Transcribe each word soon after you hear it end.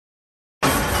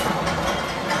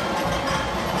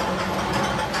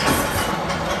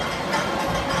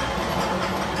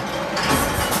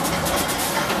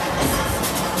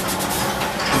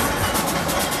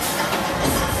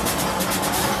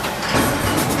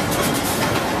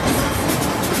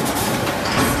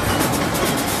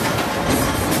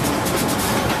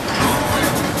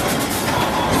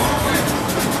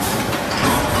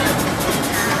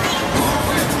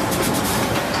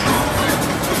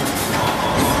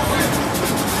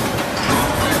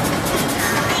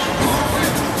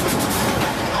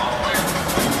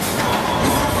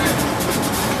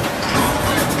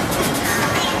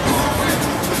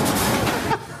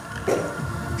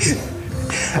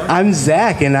I'm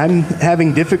Zach, and I'm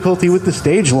having difficulty with the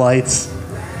stage lights.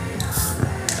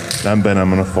 I'm Ben. I'm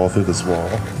gonna fall through this wall.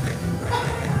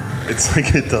 It's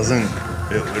like it doesn't.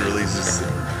 It literally just.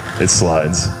 It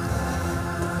slides.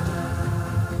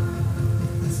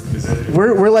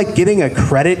 We're like getting a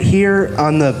credit here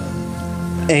on the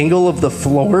angle of the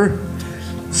floor.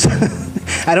 So,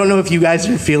 I don't know if you guys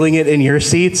are feeling it in your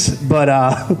seats, but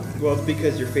well, it's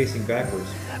because you're facing backwards.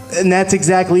 And that's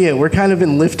exactly it. We're kind of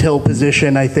in lift hill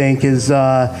position, I think, is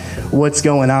what's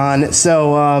going on.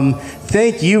 So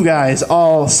thank you guys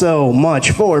all so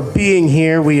much for being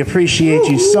here. We appreciate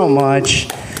you so much.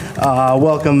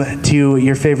 Welcome to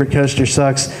Your Favorite Coaster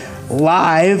Sucks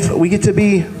Live. We get to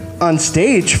be on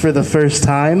stage for the first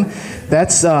time.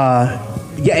 That's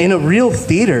in a real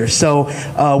theater. So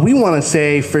we want to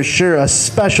say for sure a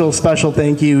special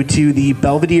thank you to the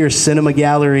Belvidere Cinema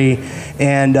Gallery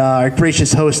and our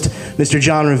gracious host, Mr.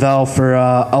 John Revelle, for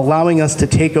allowing us to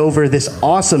take over this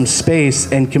awesome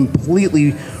space and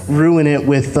completely ruin it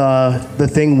with the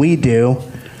thing we do.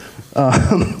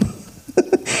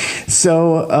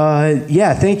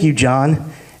 Yeah, thank you,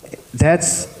 John.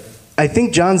 I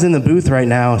think John's in the booth right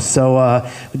now, so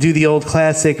do the old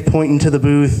classic pointing to the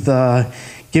booth,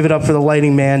 give it up for the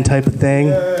lighting man type of thing.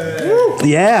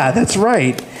 Yeah, that's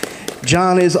right.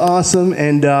 John is awesome,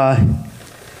 and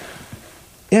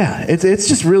it's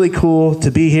just really cool to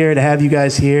be here, to have you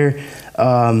guys here.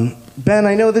 Ben,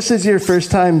 I know this is your first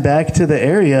time back to the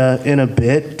area in a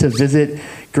bit to visit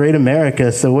Great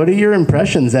America, so what are your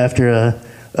impressions after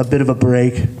a bit of a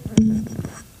break?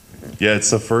 Yeah,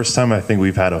 it's the first time I think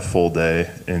we've had a full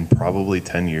day in probably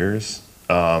 10 years.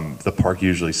 The park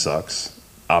usually sucks,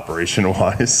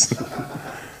 operation-wise.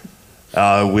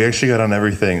 We actually got on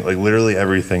everything, like literally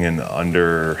everything in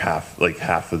under half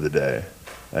of the day.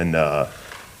 And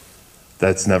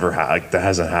that's never, that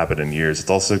hasn't happened in years.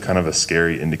 It's also kind of a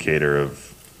scary indicator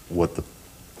of what the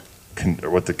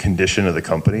condition of the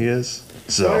company is.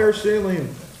 So, fire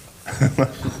sailing.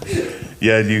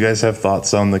 Yeah, do you guys have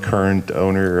thoughts on the current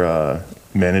owner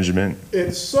management?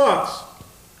 It sucks.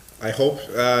 I hope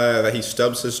that he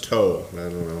stubs his toe. I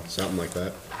don't know, something like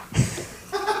that.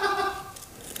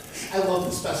 I love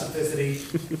the specificity.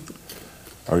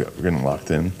 We're getting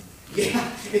locked in.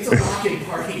 Yeah, it's a lock-in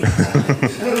party. I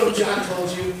don't know if John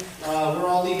told you. We're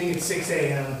all leaving at 6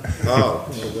 a.m. Oh,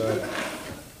 God.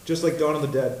 Just like Dawn of the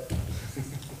Dead.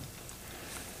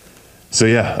 So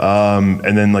yeah,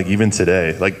 and then like even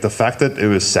today, like the fact that it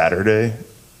was Saturday,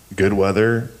 good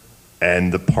weather,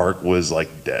 and the park was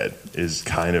like dead is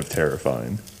kind of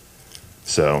terrifying.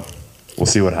 So we'll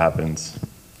see what happens.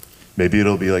 Maybe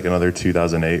it'll be like another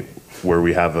 2008 where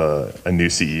we have a new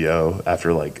CEO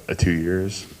after like 2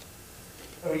 years.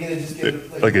 Are we gonna just get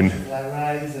like flat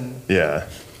rides and? Yeah.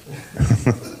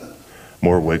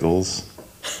 More Wiggles.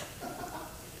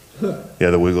 Yeah,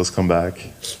 the Wiggles come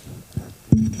back.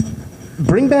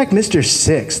 Bring back Mr.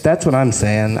 Six. That's what I'm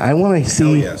saying. I want to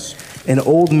see an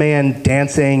old man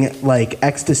dancing like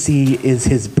ecstasy is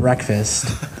his breakfast,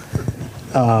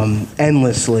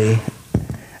 endlessly.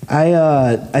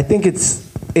 I think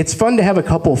it's fun to have a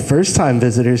couple first-time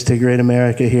visitors to Great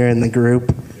America here in the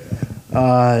group.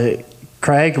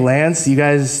 Craig, Lance, you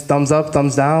guys thumbs up,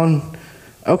 thumbs down?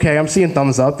 Okay, I'm seeing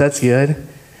thumbs up. That's good.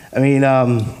 I mean,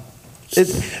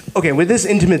 okay, with this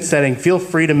intimate setting, feel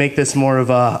free to make this more of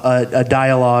a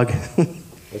dialogue.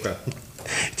 Okay.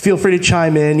 Feel free to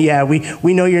chime in. Yeah,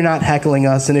 we know you're not heckling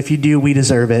us, and if you do, we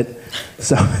deserve it.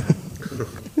 So,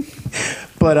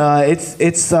 but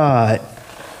it's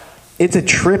a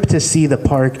trip to see the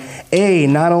park.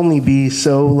 Not only be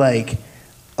so like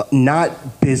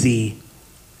not busy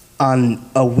on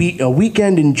a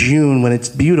weekend in June when it's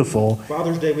beautiful.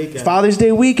 Father's Day weekend. Father's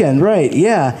Day weekend, right?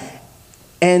 Yeah.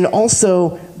 And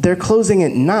also, they're closing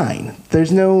at 9.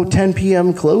 There's no 10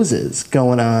 p.m. closes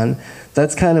going on.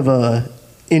 That's kind of a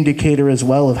indicator as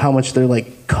well of how much they're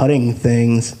like cutting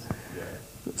things.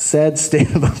 Sad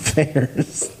state of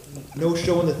affairs. No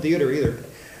show in the theater either.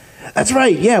 That's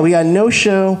right. Yeah, we got no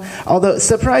show. Although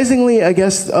surprisingly, I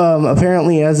guess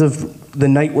apparently as of the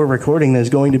night we're recording,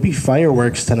 there's going to be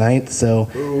fireworks tonight. So.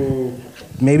 Ooh.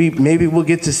 Maybe we'll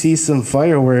get to see some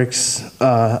fireworks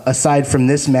aside from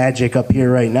this magic up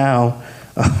here right now.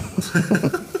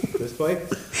 This fight?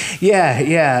 Yeah.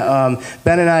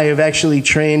 Ben and I have actually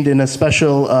trained in a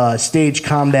special stage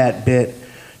combat bit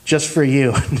just for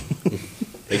you.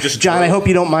 John, I hope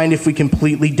you don't mind if we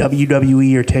completely WWE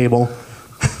your table.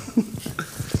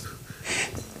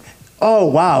 Oh,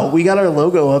 wow. We got our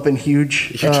logo up in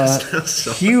huge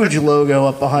logo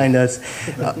up behind us.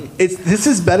 This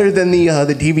is better than the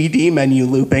DVD menu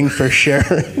looping for sure.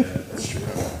 Yeah, that's true.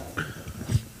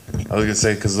 I was gonna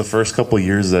say, because the first couple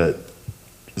years that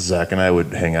Zach and I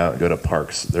would hang out and go to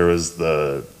parks, there was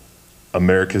the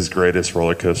America's Greatest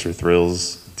Roller Coaster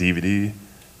Thrills DVD,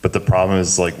 but the problem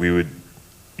is like we would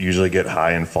usually get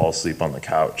high and fall asleep on the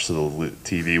couch, so the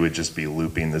TV would just be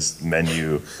looping this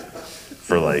menu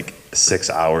for like 6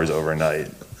 hours overnight.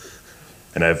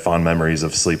 And I have fond memories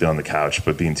of sleeping on the couch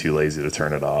but being too lazy to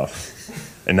turn it off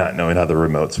and not knowing how the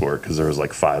remotes work because there was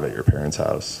like 5 at your parents'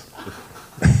 house.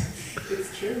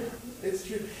 It's true. It's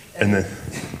true. And then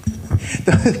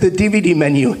The DVD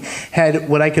menu had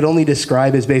what I could only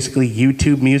describe as basically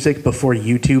YouTube music before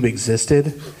YouTube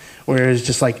existed, where it was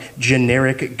just like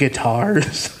generic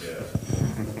guitars.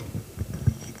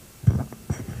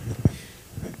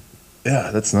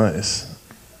 yeah, that's nice.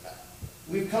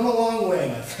 We've come a long way,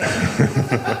 my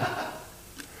friend.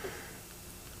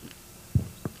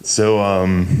 So,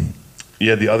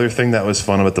 yeah, the other thing that was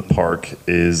fun about the park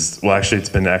is, well, actually, it's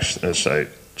been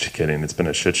kidding, it's been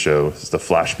a shit show. It's the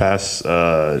Flash Pass,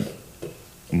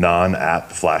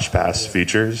 non-app Flash Pass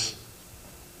features.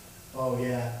 Oh,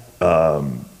 yeah.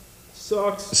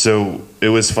 Sucks. So it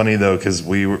was funny though, because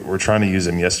we were trying to use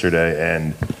them yesterday,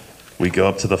 and we go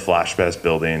up to the Flash Pass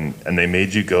building, and they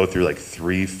made you go through like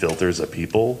 3 filters of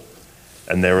people,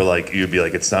 and they were like, you'd be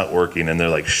like, it's not working, and they're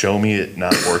like, show me it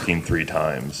not working 3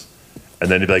 times,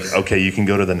 and then you'd be like, okay, you can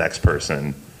go to the next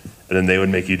person, and then they would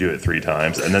make you do it 3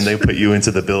 times, and then they put you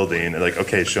into the building, and like,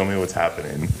 okay, show me what's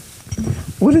happening.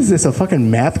 What is this, a fucking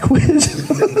math quiz?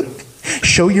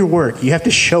 Show your work. You have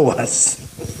to show us.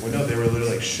 Well, no, they were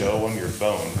literally like, show on your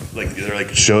phone. Like, they're like,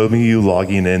 show me you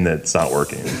logging in that's not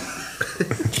working.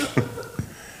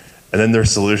 And then their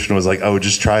solution was like, oh,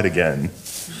 just try it again.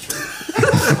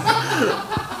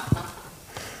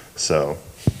 So.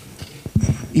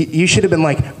 You should have been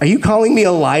like, are you calling me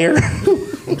a liar?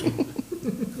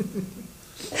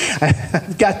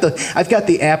 I've got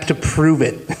the app to prove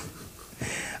it.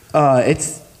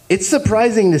 It's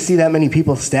surprising to see that many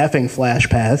people staffing Flash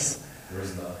Pass.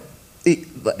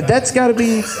 That's got to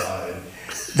be.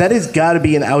 That has got to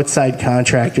be an outside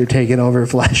contractor taking over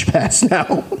Flash Pass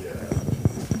now.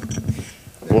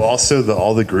 Well, also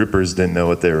all the groupers didn't know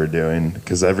what they were doing,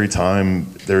 because every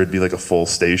time there would be like a full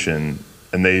station,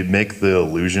 and they make the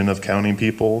illusion of counting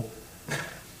people.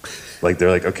 Like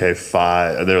they're like, okay,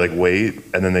 5, and they're like, wait,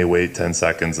 and then they wait 10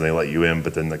 seconds and they let you in,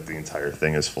 but then like the entire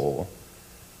thing is full.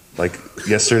 Like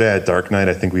yesterday at Dark Night,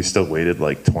 I think we still waited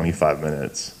like 25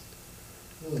 minutes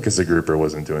because the grouper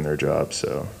wasn't doing their job.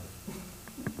 So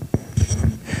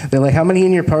they're like, how many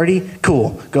in your party?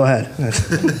 Cool, go ahead.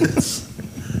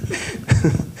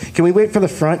 Can we wait for the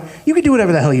front? You can do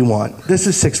whatever the hell you want. This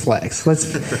is Six Flags. Let's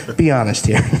be honest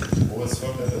here. What's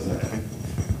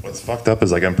fucked up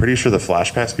is like, I'm pretty sure the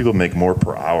Flash Pass people make more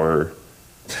per hour.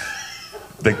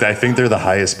 Like I think they're the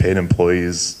highest paid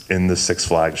employees in the Six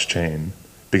Flags chain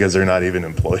because they're not even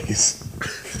employees.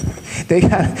 They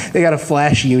got a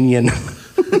Flash union.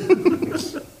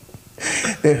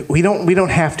 We don't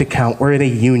have to count. We're in a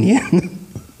union.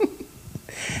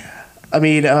 I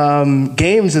mean,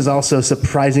 Games is also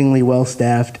surprisingly well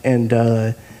staffed, and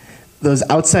those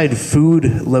outside food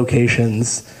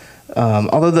locations.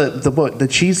 Although the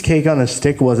cheesecake on a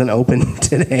stick wasn't open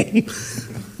today.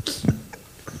 Is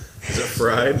it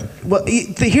fried? Well,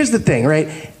 here's the thing, right?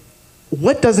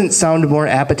 What doesn't sound more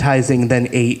appetizing than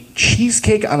a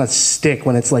cheesecake on a stick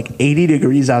when it's like 80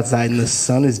 degrees outside and the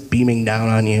sun is beaming down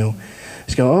on you?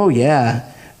 Just go, oh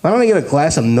yeah. Why don't I get a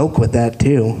glass of milk with that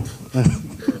too?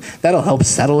 That'll help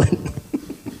settle it.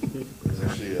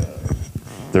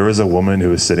 There was a woman who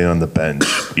was sitting on the bench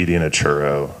eating a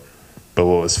churro. But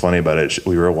what was funny about it,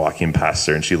 we were walking past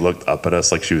her and she looked up at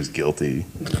us like she was guilty.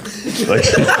 Like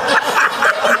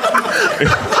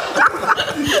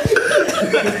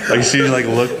she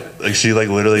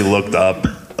literally looked up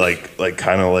like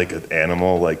kind of like an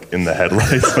animal like in the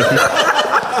headlights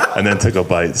and then took a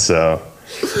bite. So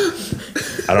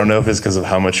I don't know if it's because of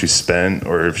how much she spent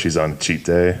or if she's on a cheat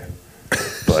day,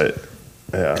 but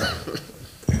yeah.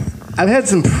 I've had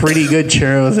some pretty good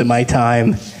churros in my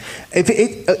time.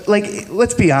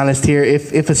 Let's be honest here.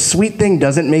 If a sweet thing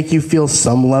doesn't make you feel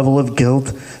some level of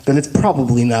guilt, then it's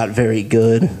probably not very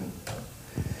good.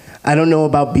 I don't know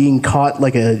about being caught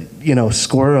like a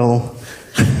squirrel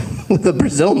with a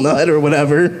Brazil nut or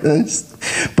whatever,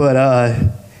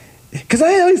 but because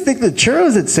I always think the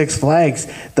churros at Six Flags,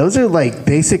 those are like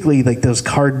basically like those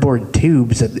cardboard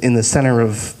tubes in the center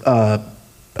of a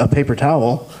paper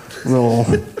towel roll.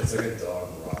 It's like a dog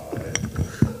ride.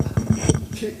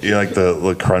 You like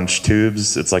the crunch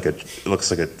tubes? It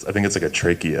looks like I think it's like a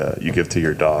trachea you give to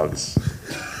your dogs.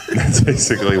 That's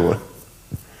basically what.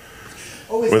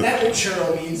 Oh, is that what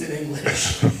churro means in English?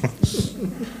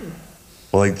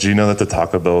 Well, like, do you know that the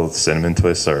Taco Bell cinnamon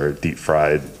twists are deep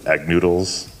fried egg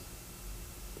noodles?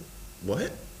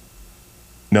 What?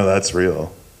 No, that's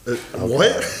real.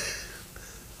 What?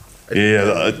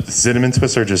 Yeah, cinnamon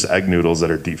twists are just egg noodles that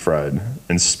are deep fried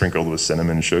and sprinkled with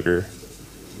cinnamon sugar.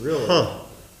 Really? Huh.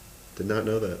 Did not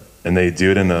know that. And they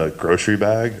do it in a grocery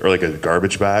bag or like a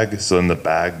garbage bag, so then the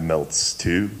bag melts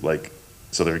too. Like,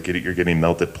 so you're getting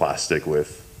melted plastic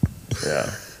with,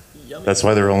 yeah. Yummy. That's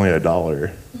why they're only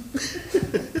 $1.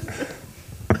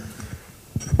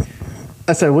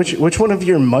 Sorry, which one of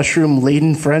your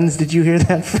mushroom-laden friends did you hear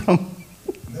that from?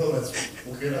 No,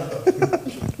 look it up.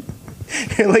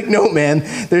 You're like, no, man.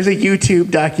 There's a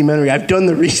YouTube documentary. I've done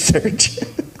the research.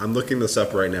 I'm looking this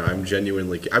up right now. I'm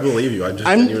genuinely. I believe you. I'm just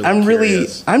genuinely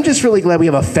curious. I'm just really glad we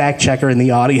have a fact checker in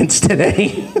the audience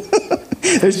today.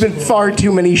 There's been far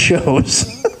too many shows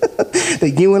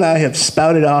that you and I have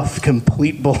spouted off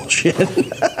complete bullshit.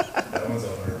 That one's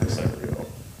 100% real.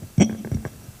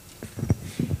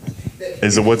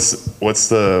 What's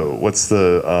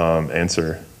the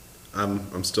answer?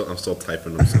 I'm still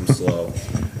typing. I'm slow.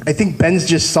 I think Ben's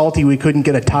just salty we couldn't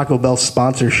get a Taco Bell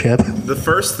sponsorship. The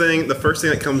first thing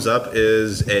that comes up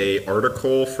is a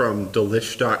article from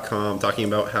Delish.com talking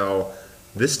about how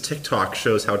this TikTok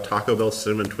shows how Taco Bell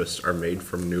cinnamon twists are made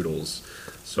from noodles.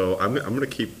 So I'm gonna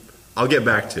keep. I'll get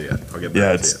back to you.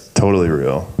 Yeah, it's totally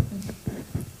real.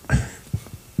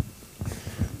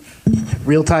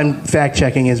 Real-time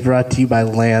fact-checking is brought to you by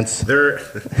Lance,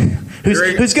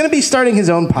 who's going to be starting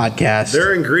his own podcast.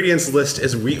 Their ingredients list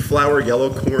is wheat flour, yellow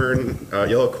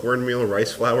cornmeal,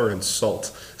 rice flour, and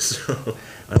salt. So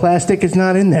Plastic is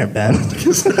not in there, Ben.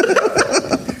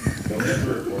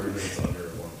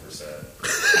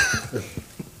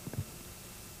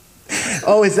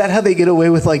 Oh, is that how they get away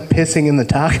with like pissing in the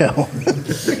taco?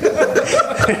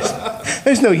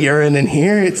 There's no urine in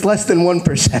here. It's less than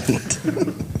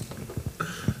 1%.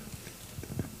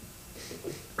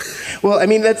 Well, I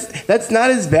mean, that's not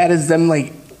as bad as them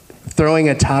like throwing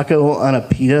a taco on a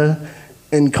pita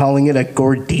and calling it a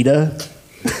gordita.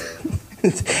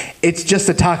 It's just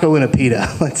a taco and a pita.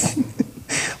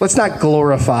 Let's not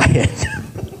glorify it.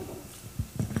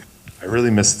 I really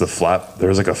missed the there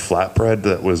was like a flatbread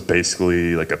that was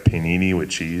basically like a panini with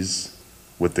cheese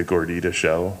with the gordita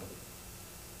shell.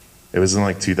 It was in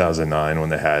like 2009 when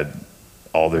they had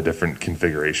all their different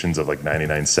configurations of like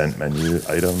 99-cent menu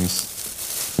items.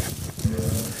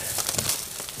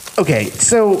 Okay,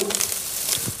 so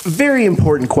very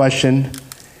important question.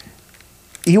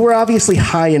 You were obviously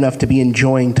high enough to be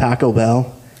enjoying Taco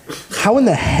Bell. How in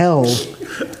the hell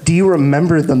do you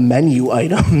remember the menu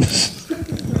items?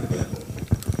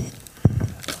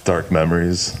 Dark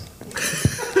memories.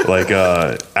 Like,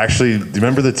 actually, do you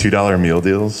remember the $2 meal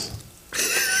deals?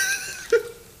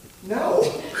 No.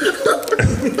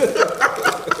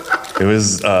 It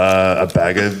was a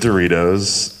bag of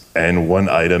Doritos and one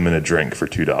item and a drink for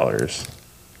 $2.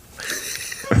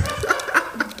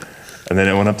 And then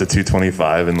it went up to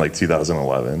 $2.25 in like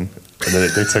 2011, and then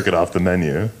they took it off the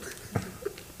menu.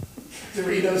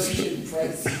 Doritos shit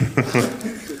price.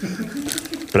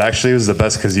 But actually, it was the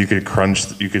best because you could crush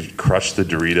the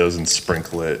Doritos and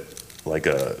sprinkle it like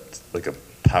a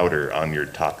powder on your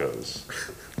tacos,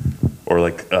 or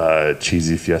like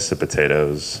cheesy Fiesta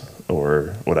potatoes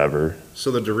or whatever.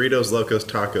 So the Doritos Locos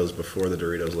Tacos before the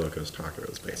Doritos Locos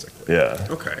Tacos, basically. Yeah.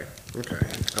 Okay.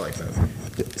 I like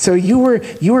that. So you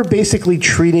were basically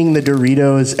treating the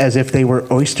Doritos as if they were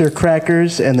oyster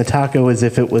crackers and the taco as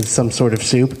if it was some sort of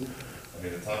soup? I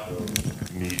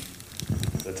mean,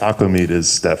 the taco meat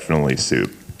is definitely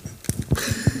soup.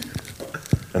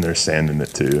 And there's sand in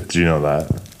it too. Did you know that?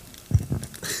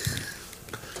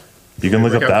 You can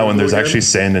look up that one. There's actually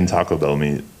sand in Taco Bell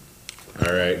meat.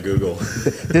 All right, Google.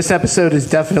 This episode is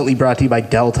definitely brought to you by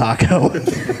Del Taco.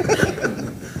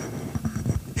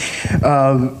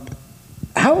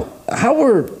 How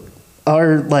were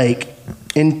our like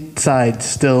insides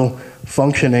still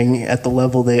functioning at the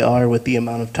level they are with the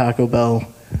amount of Taco Bell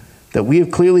that we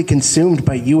have clearly consumed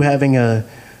by you having a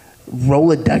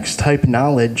Rolodex type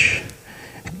knowledge?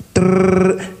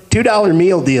 $2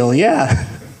 meal deal, yeah.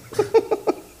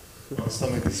 My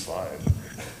stomach is fine.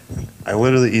 I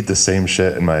literally eat the same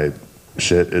shit, and my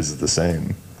shit is the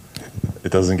same.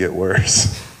 It doesn't get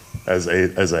worse as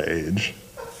I age.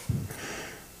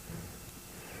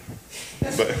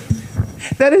 But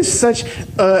That is such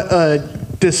a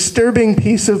disturbing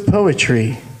piece of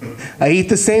poetry. I eat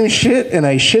the same shit and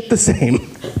I shit the same.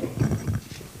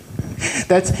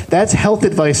 That's health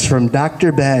advice from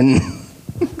Dr. Ben.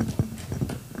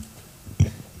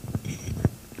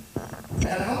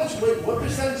 And what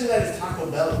percentage of that is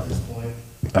Taco Bell at this point?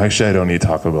 Actually, I don't eat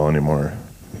Taco Bell anymore.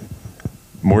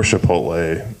 More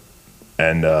Chipotle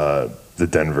and the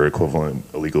Denver equivalent,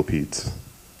 Illegal Pete's,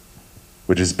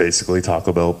 which is basically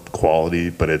Taco Bell quality,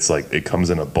 but it's like it comes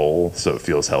in a bowl, so it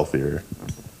feels healthier.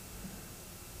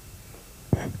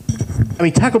 I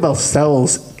mean, Taco Bell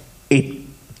sells a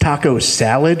taco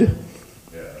salad.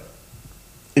 Yeah.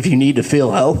 If you need to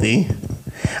feel healthy.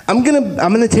 I'm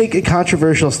gonna take a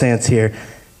controversial stance here.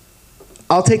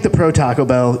 I'll take the pro Taco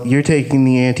Bell. You're taking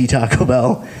the anti Taco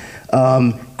Bell.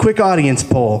 Quick audience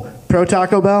poll: pro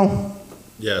Taco Bell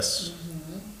Yes.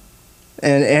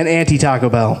 and anti Taco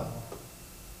Bell.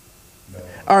 No.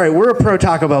 All right, we're a pro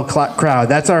Taco Bell crowd.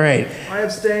 That's all right. I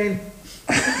abstain.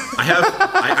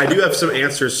 I do have some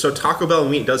answers. So Taco Bell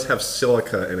meat does have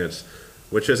silica in it,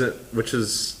 which is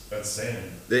That's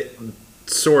sand.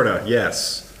 sorta,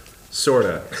 yes.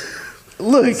 Sorta.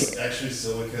 Look, Actually,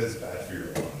 silica is bad for your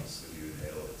lungs if you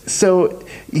inhale it. so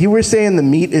you were saying the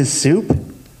meat is soup?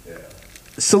 Yeah.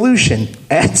 Solution: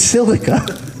 add silica.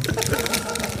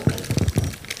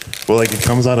 Well, like it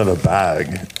comes out of a bag.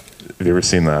 Have you ever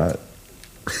seen that?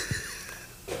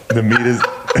 The meat is.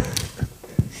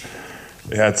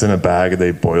 Yeah, it's in a bag.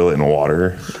 They boil it in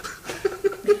water,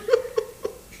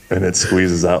 and it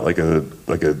squeezes out like a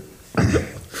you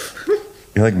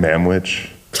know, like Mamwich.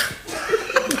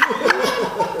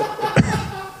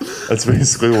 That's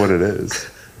basically what it is.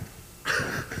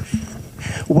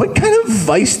 What kind of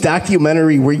Vice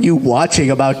documentary were you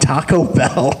watching about Taco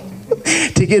Bell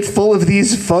to get full of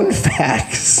these fun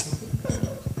facts?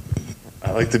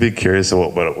 I like to be curious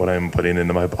about what I'm putting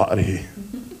into my body.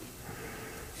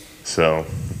 So,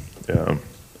 yeah.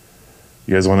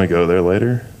 You guys want to go there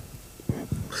later?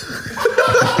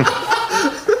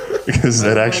 Because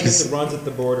that actually. It runs at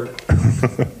the border.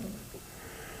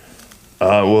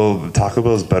 Well, Taco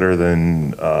Bell is better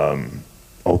than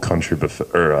Old Country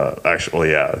Buffet, or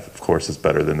actually, yeah, of course, it's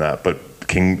better than that. But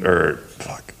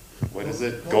what is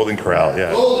it? Golden Corral,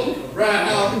 yeah. Golden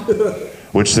Corral.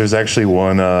 Which there's actually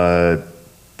one where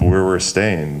we're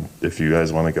staying. If you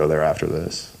guys want to go there after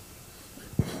this.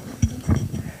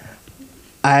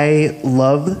 I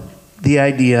love the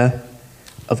idea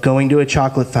of going to a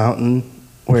chocolate fountain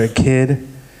where a kid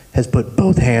has put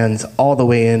both hands all the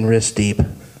way in, wrist deep.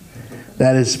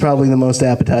 That is probably the most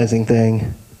appetizing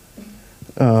thing.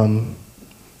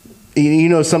 You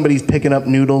know somebody's picking up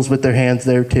noodles with their hands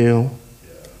there too.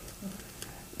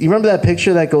 You remember that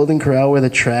picture of that Golden Corral where the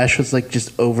trash was like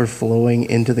just overflowing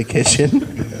into the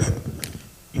kitchen?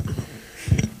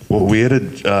 Well,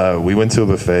 we went to a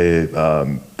buffet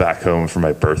back home for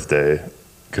my birthday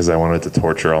because I wanted to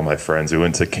torture all my friends. We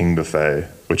went to King Buffet,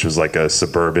 which was like a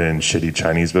suburban shitty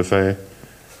Chinese buffet,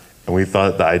 and we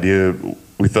thought the idea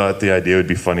would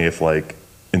be funny if like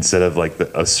instead of like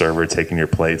a server taking your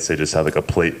plates, they just have like a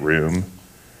plate room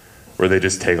where they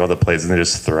just take all the plates and they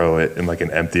just throw it in like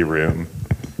an empty room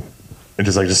and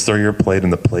just throw your plate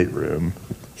in the plate room.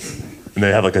 And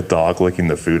they have like a dog licking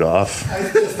the food off. I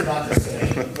was just about to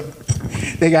say.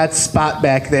 They got Spot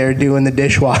back there doing the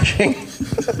dishwashing.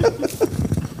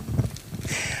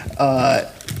 Are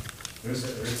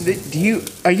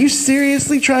you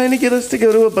seriously trying to get us to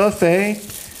go to a buffet?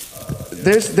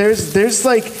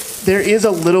 There is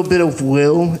a little bit of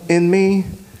will in me,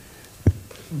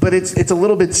 but it's a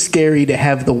little bit scary to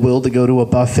have the will to go to a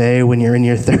buffet when you're in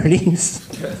your 30s.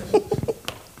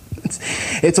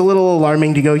 It's a little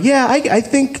alarming to go, yeah, I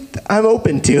think I'm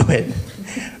open to it.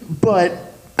 But,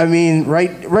 I mean,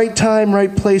 right time,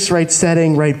 right place, right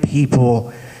setting, right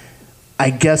people.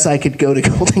 I guess I could go to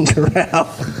Golden Corral.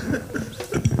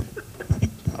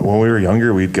 When we were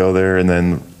younger, we'd go there, and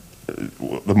then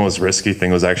the most risky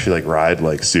thing was actually like ride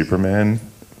like Superman.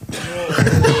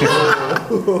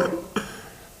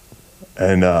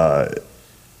 And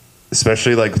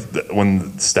especially like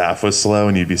when staff was slow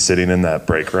and you'd be sitting in that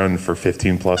break run for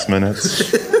 15 plus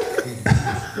minutes.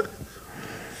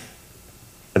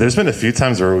 There's been a few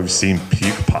times where we've seen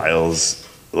puke piles.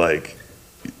 Like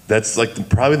that's like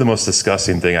probably the most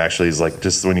disgusting thing actually is like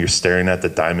just when you're staring at the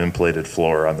diamond plated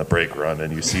floor on the break run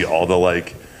and you see all the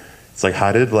like, it's like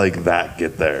how did like that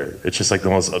get there? It's just like the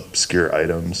most obscure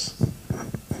items.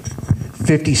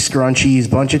 50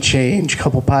 scrunchies, bunch of change,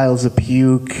 couple piles of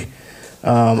puke.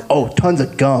 Tons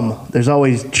of gum. There's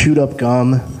always chewed up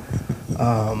gum.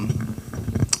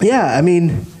 Yeah, I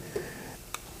mean,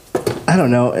 I don't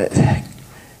know.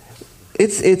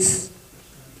 It's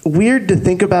weird to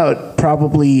think about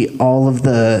probably all of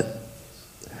the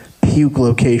puke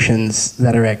locations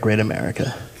that are at Great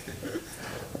America.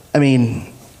 I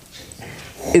mean,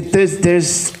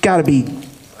 there's got to be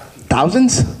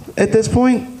thousands at this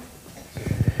point.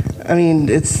 I mean,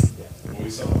 it's... We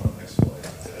saw one next flight.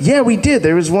 Yeah, we did.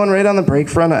 There was one right on the brake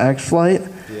front of X-Flight.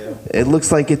 Yeah. It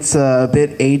looks like it's a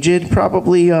bit aged,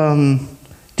 probably to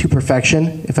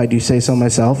perfection, if I do say so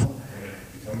myself.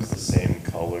 It becomes the same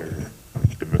color.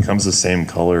 It becomes the same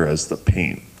color as the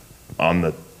paint on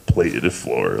the plated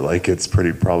floor. Like it's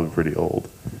probably pretty old.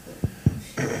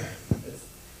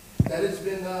 That has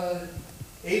been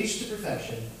aged to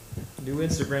perfection. New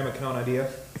Instagram account idea.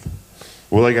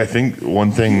 Well, like I think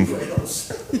one thing,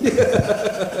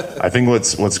 I think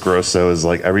what's gross though is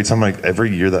like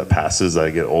every year that passes,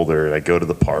 I get older and I go to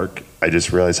the park, I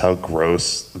just realize how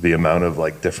gross the amount of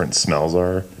like different smells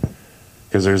are.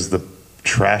 Because there's the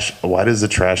trash. Why does the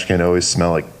trash can always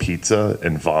smell like pizza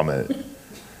and vomit?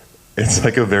 It's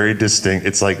like a very distinct.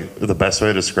 It's like the best way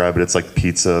to describe it. It's like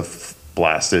pizza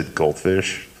blasted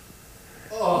goldfish.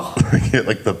 Oh.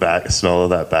 Like the smell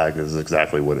of that bag is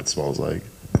exactly what it smells like.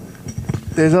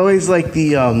 There's always like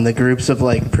the groups of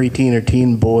like preteen or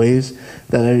teen boys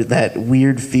that are that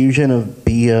weird fusion of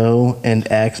BO and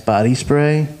Axe body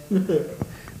spray,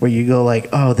 where you go like,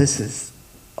 oh, this is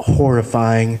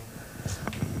horrifying.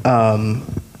 And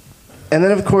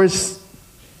then of course,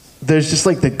 there's just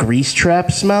like the grease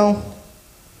trap smell,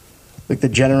 like the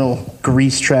general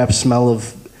grease trap smell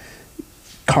of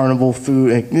carnival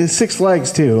food. Like, Six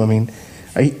Flags too. I mean,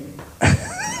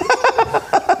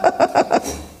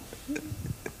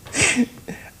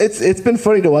 It's been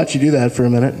funny to watch you do that for a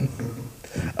minute.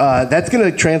 That's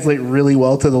going to translate really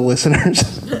well to the listeners.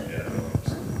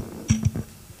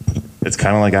 It's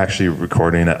kind of like actually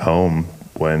recording at home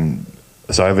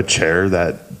so I have a chair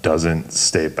that doesn't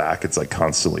stay back. It's like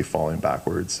constantly falling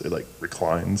backwards. It like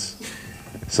reclines.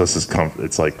 So this is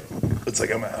it's like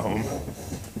I'm at home.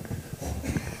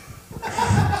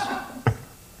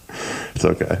 It's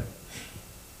okay.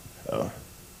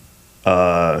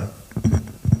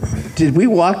 Did we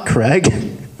walk Craig?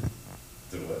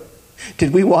 Did what?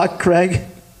 Did we walk Craig?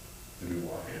 Did we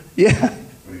walk him? Yeah.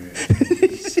 What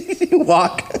do you mean?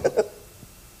 Walk.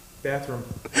 Bathroom.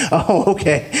 Oh,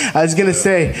 okay. I was gonna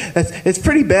say it's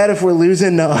pretty bad if we're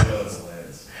losing.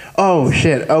 Oh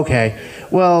shit. Okay.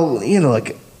 Well,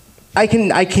 look, I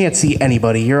can't see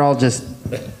anybody. You're all just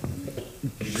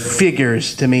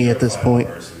figures to me at this point.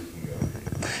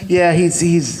 Yeah,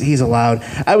 he's allowed.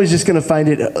 I was just gonna find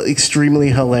it extremely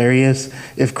hilarious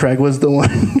if Craig was the one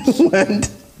who went.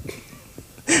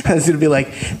 I was gonna be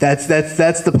like, that's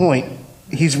the point.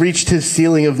 He's reached his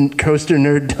ceiling of coaster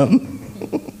nerddom.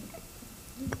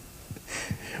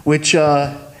 Which,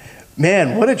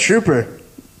 man, what a trooper.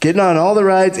 Getting on all the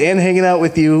rides and hanging out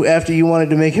with you after you wanted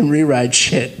to make him rewrite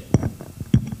shit.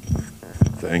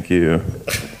 Thank you.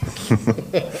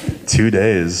 2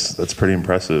 days. That's pretty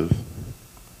impressive.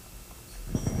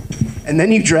 And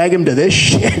then you drag him to this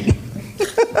shit.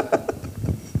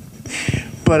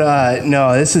 But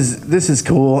no, this is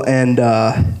cool, and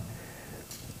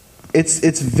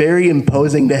it's very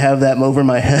imposing to have that over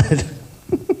my head.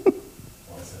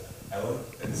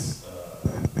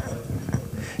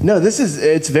 No,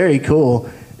 it's very cool.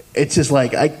 It's just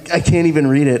like I can't even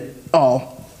read it.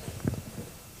 Oh,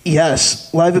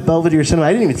 yes, live at Belvidere Cinema.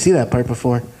 I didn't even see that part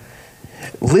before.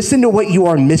 Listen to what you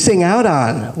are missing out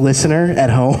on, listener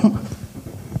at home.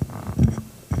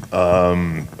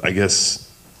 I guess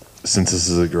since this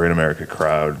is a Great America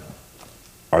Crowd,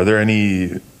 are there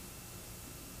any,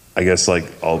 I guess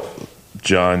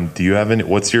John, do you have any,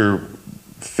 what's your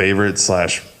favorite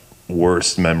 /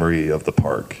 worst memory of the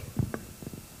park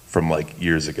from like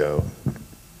years ago?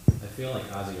 I feel like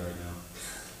Ozzy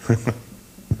right now.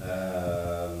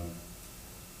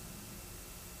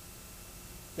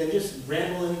 Then just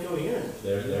ramble and go here.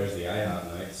 There's the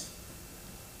IHOP nights.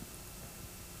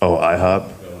 Oh,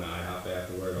 IHOP? Going to IHOP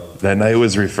afterward. That night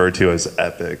was referred to as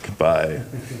epic by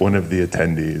one of the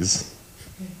attendees.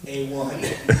 A1.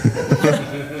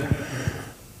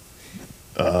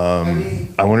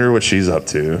 I wonder what she's up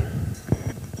to.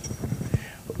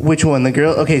 Which one? The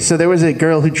girl? Okay, so there was a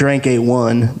girl who drank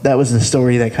A1. That was the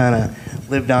story that kind of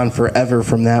lived on forever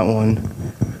from that one,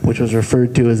 which was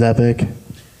referred to as epic.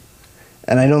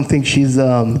 And I don't think she's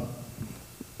doing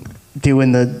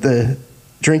the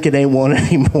drinking A1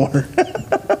 anymore.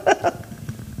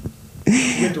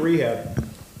 Went to rehab.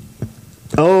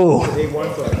 Oh.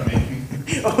 A1 club.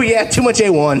 Oh yeah, too much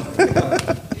A1.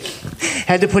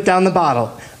 Had to put down the bottle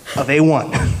of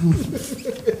A1.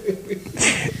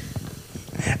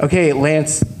 Okay,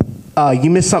 Lance, you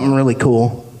missed something really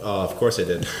cool. Oh, of course I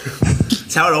did.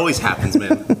 It's how it always happens,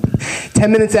 man.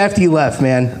 10 minutes after you left,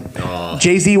 man.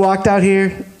 Jay-Z walked out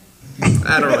here.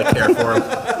 I don't really care for him.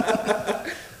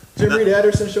 Jim Reed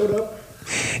Anderson showed up.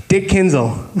 Dick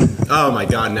Kinzel. Oh my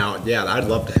God! Now, yeah, I'd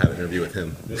love to have an interview with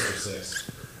him. Mr. Six.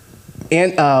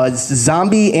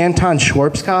 zombie Anton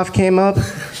Schwarzkopf came up,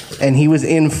 and he was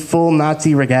in full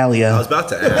Nazi I regalia. was about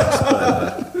to ask,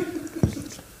 but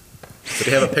did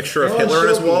he have a picture of Hitler in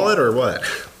his wallet or what?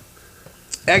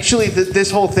 Actually, this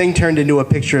whole thing turned into a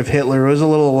picture of Hitler. It was a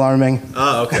little alarming.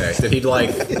 Oh, okay. Did he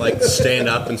like stand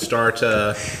up and start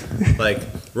like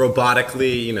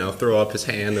robotically, throw up his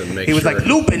hand and make? He was sure? like,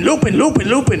 Lupin, Lupin, Lupin,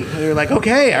 Lupin. And we were like,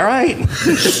 okay, all right.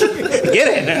 Get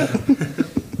it.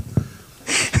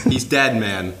 He's dead,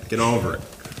 man. Get over it.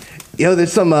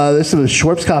 There's some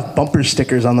Schwarzkopf bumper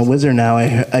stickers on the Wizard now.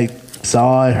 I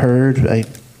heard, I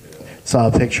saw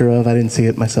a picture of. I didn't see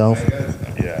it myself.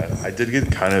 Yeah, I did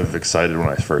get kind of excited when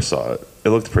I first saw it. It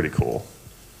looked pretty cool.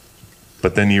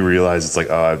 But then you realize it's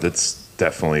like, oh, that's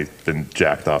definitely been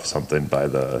jacked off something by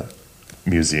the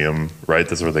museum, right?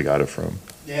 That's where they got it from.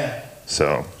 Yeah.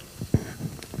 So,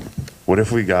 what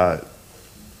if we got...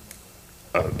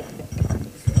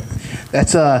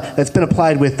 That's been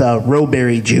applied with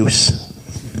rowberry juice.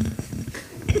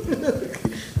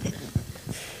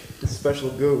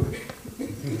 Special goo.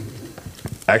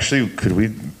 Actually,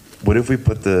 what if we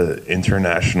put the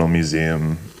International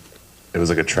Museum, it was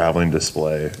like a traveling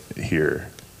display here?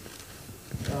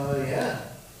 Oh, yeah.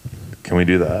 Can we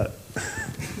do that?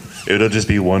 It'll just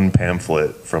be one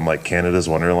pamphlet from like Canada's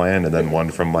Wonderland and then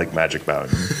one from like Magic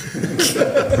Mountain.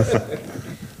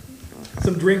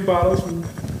 Some drink bottles from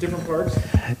different parks.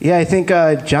 Yeah, I think,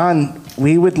 John,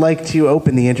 we would like to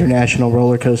open the International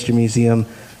Roller Coaster Museum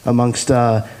amongst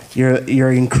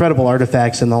your incredible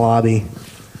artifacts in the lobby.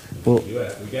 Well, We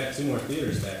got 2 more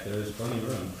theaters back there. There's plenty of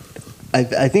room.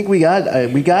 I think we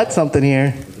got something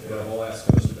here, We got a whole ass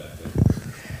coaster back there.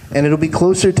 and it'll be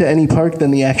closer to any park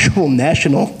than the actual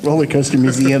National Roller Coaster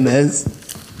Museum is.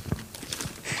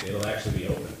 It'll actually be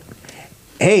open.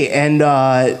 Hey, and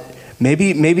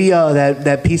maybe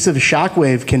that piece of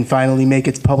Shockwave can finally make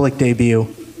its public debut.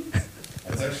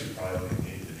 That's actually probably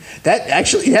needed.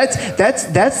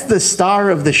 That's the star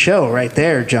of the show right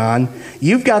there, John.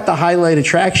 You've got the highlight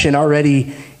attraction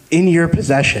already in your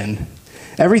possession.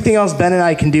 Everything else Ben and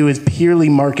I can do is purely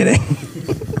marketing.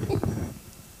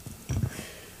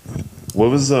 What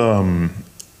was I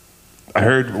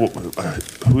heard?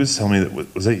 Who was telling me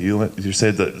that? Was that you? You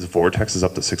said that the Vortex is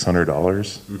up to $600.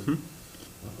 Mm-hmm.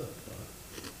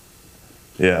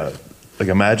 Yeah, like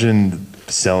imagine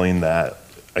selling that.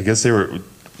 I guess the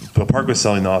park was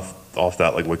selling off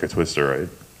that like Wicked Twister, right?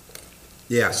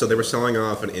 Yeah, so they were selling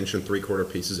off 1 3/4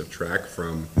 inch pieces of track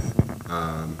from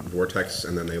Vortex,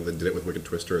 and then they did it with Wicked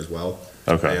Twister as well.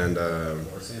 Okay. And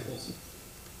More samples?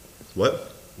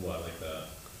 what? What, like the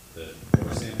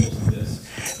more samples of this?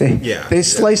 They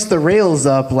sliced the rails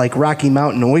up like Rocky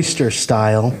Mountain oyster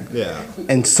style Yeah.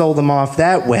 and sold them off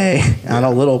that way on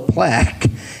a little plaque.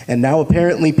 And now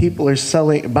apparently people are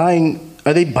buying.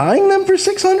 Are they buying them for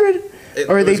 $600?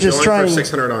 Or are they just trying? For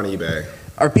 $600 on eBay.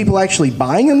 Are people actually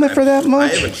buying them for that I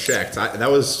much? haven't checked. That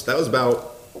was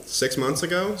about 6 months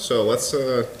ago. So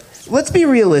Let's be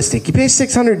realistic. You pay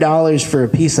 $600 for a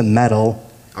piece of metal.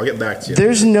 I'll get back to you.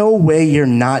 There's no way you're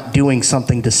not doing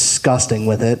something disgusting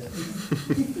with it.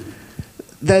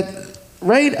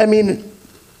 Right? I mean,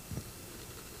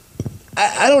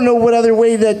 I don't know what other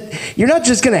way that you're not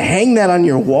just going to hang that on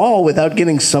your wall without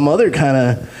getting some other kind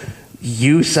of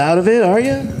use out of it, are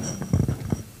you?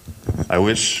 I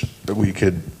wish that we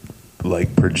could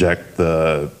like project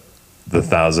the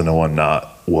 1001 Knot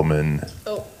woman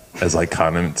as like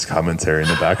commentary in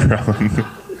the background.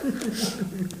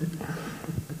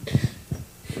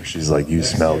 Where she's like, "You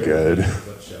smell good."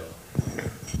 Flip show.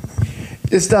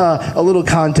 Just a little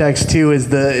context too is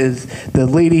the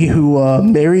lady who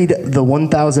married the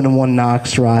 1001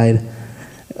 Knox ride.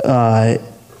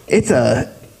 It's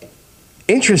a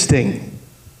interesting,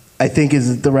 I think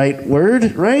is the right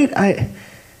word, right?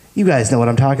 You guys know what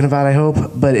I'm talking about, I hope.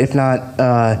 But if not,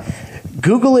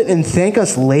 Google it and thank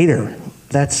us later.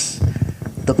 That's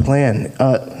the plan.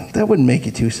 That wouldn't make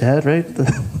you too sad, right?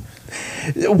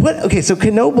 What? Okay, so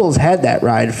Knoebels had that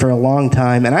ride for a long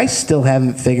time, and I still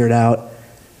haven't figured out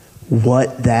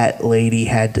what that lady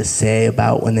had to say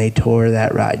about when they tore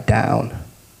that ride down.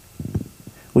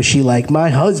 Was she like, "My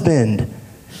husband,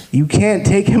 you can't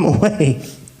take him away"?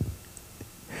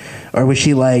 Or was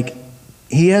she like,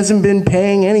 "He hasn't been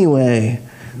paying anyway"?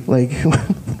 Like,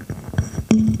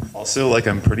 Also, like,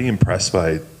 I'm pretty impressed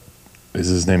by. Is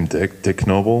his name Dick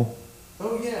Knoebel?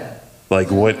 oh yeah. Like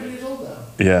what?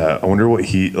 Yeah, I wonder what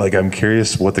I'm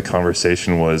curious what the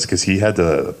conversation was, because he had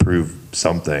to approve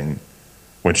something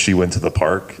when she went to the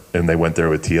park and they went there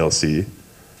with TLC.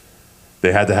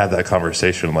 They had to have that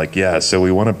conversation, like, yeah, so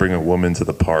we want to bring a woman to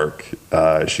the park.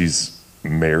 She's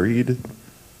married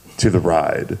to the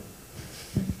ride.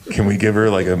 can we give her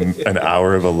like an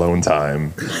hour of alone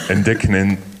time? And Dick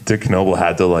Knoble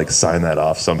had to like sign that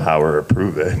off somehow or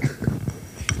approve it.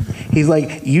 He's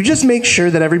like, you just make sure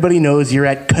that everybody knows you're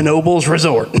at Knoble's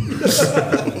Resort.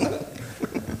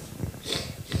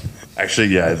 Actually,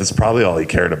 yeah, that's probably all he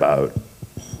cared about.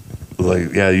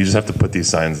 Like, yeah, you just have to put these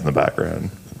signs in the background.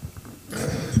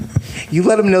 You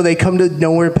let them know they come to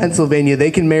nowhere, Pennsylvania.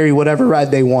 They can marry whatever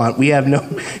ride they want. We have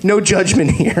no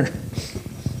judgment here.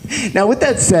 Now, with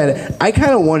that said, I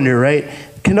kind of wonder, right?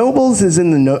 Knoebels is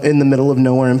in the middle of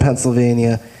nowhere in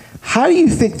Pennsylvania. How do you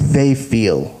think they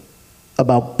feel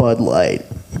about Bud Light?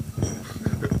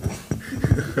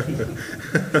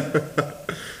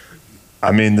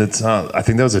 I mean, that's not. I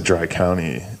think that was a dry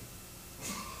county.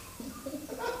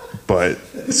 But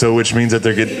so, which means that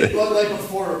they're getting. Bud Light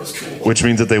before it was cool. Which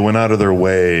means that they went out of their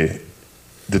way,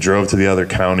 they drove to the other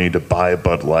county to buy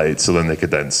Bud Light, so then they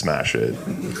could then smash it.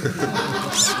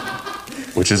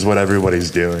 Which is what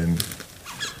everybody's doing.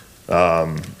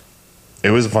 It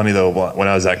was funny though, when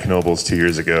I was at Knoebels 2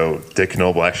 years ago, Dick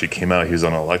Knoble actually came out. He was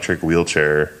on an electric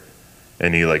wheelchair,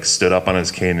 and he like stood up on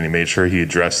his cane and he made sure he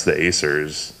addressed the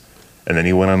Acers, and then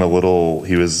he went on a little.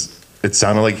 It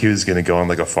sounded like he was going to go on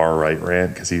like a far right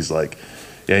rant because he's like,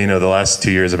 yeah, you know, the last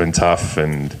 2 years have been tough,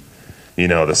 and you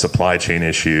know the supply chain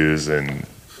issues, and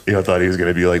you know, thought he was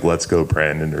going to be like, let's go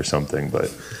Brandon or something, but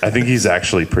I think he's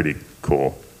actually pretty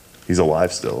cool. He's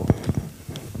alive still.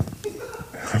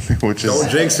 Which is, Don't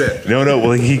jinx it. No.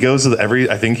 Well, he goes to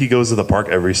I think he goes to the park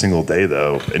every single day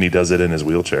though, and he does it in his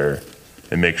wheelchair,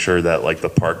 and make sure that like the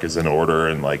park is in order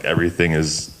and like everything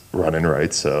is running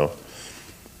right. So,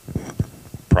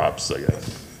 props, I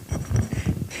guess.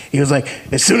 He was like,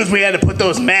 as soon as we had to put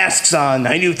those masks on,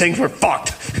 I knew things were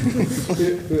fucked.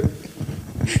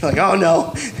 Like, oh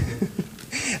no.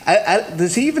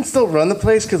 Does he even still run the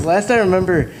place? Because last I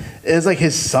remember, it was like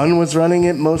his son was running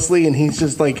it mostly, and he's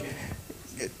just like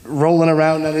rolling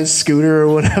around on his scooter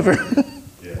or whatever.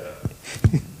 Yeah.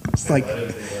 It's like, Let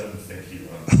him think he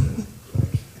runs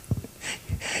it.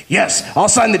 yes, I'll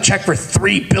sign the check for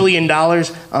 $3 billion.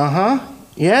 Uh-huh.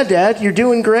 Yeah, Dad, you're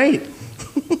doing great.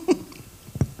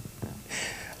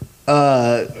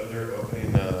 They're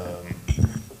opening.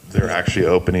 They're actually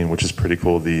opening, which is pretty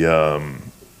cool. The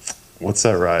what's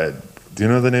that ride? Do you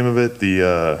know the name of it?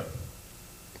 The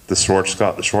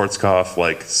Schwarzkopf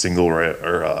like single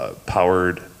or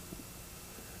powered.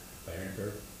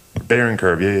 Baron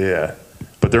Curve, yeah.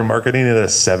 But they're marketing it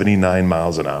at 79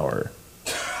 miles an hour,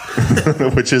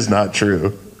 which is not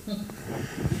true.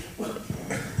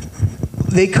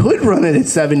 They could run it at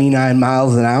 79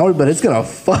 miles an hour, but it's going to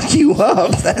fuck you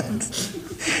up.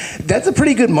 That's a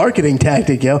pretty good marketing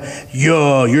tactic, yo.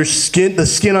 Yo, the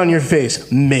skin on your face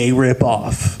may rip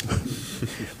off.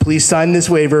 Please sign this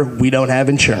waiver. We don't have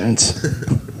insurance.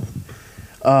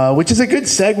 Which is a good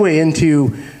segue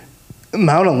into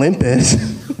Mount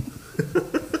Olympus.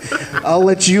 I'll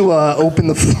let you open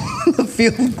the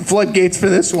field floodgates for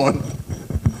this one.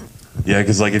 Yeah,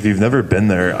 because like if you've never been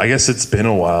there, I guess it's been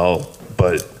a while,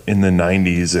 but in the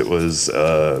 90s it was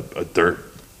a dirt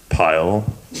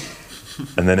pile,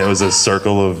 and then it was a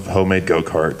circle of homemade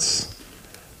go-karts.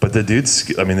 But the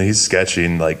dude's, I mean, he's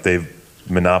sketching, like they've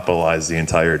monopolized the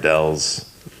entire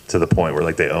Dells to the point where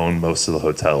like they own most of the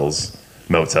hotels,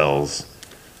 motels.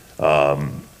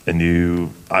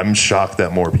 I'm shocked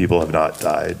that more people have not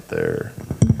died there.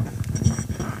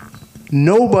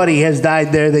 Nobody has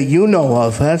died there that you know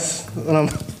of. That's what I'm...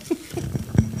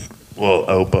 Well,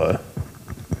 Opa.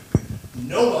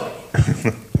 Nobody.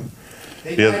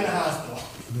 They Yeah. died in the hospital.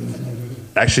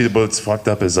 Actually, what's fucked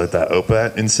up is like that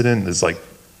Opa incident is like,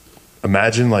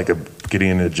 imagine like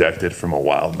getting ejected from a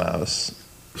wild mouse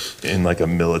in like a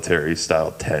military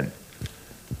style tent.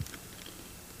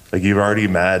 Like you're already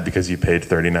mad because you paid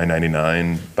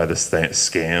 $39.99 by the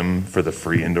scam for the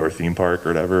free indoor theme park or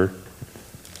whatever,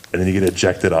 and then you get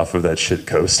ejected off of that shit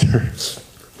coaster.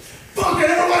 Fuck, I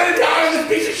never wanted to die on this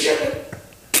piece of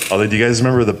shit. Although, do you guys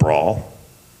remember the brawl?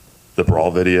 The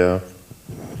brawl video?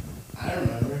 I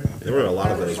remember. There were a lot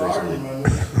of those recently.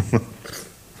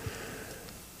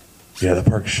 Yeah, the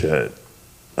park's shit.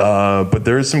 But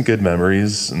there is some good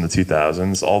memories in the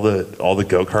 2000s. All the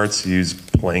go-karts use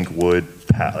plank wood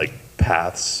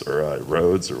paths or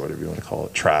roads or whatever you want to call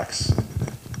it, tracks.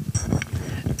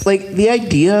 Like the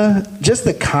idea, just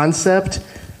the concept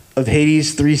of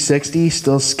Hades 360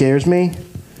 still scares me.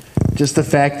 Just the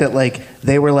fact that like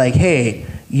they were like, hey,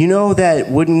 you know that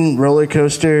wooden roller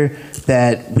coaster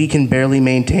that we can barely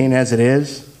maintain as it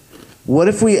is? What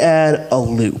if we add a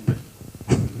loop?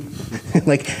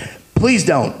 Like, please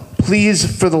don't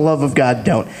Please, for the love of God,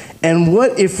 don't. And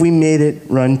what if we made it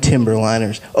run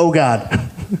Timberliners? Oh, God,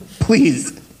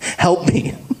 please help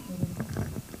me.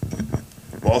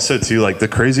 Also, too, like the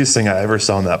craziest thing I ever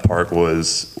saw in that park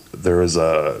was there was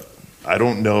a, I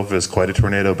don't know if it was quite a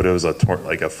tornado, but it was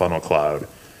like a funnel cloud.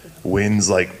 Winds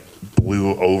like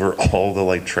blew over all the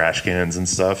like trash cans and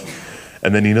stuff.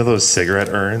 And then you know those cigarette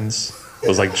urns,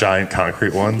 those like giant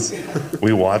concrete ones?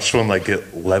 We watched one like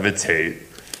get levitate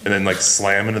and then like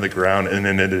slam into the ground, and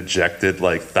then it ejected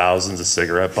like thousands of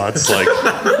cigarette butts like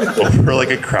over like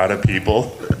a crowd of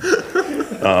people.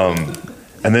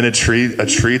 And then a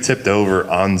tree tipped over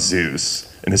on Zeus.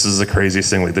 And this is the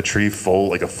craziest thing, like the tree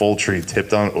like a full tree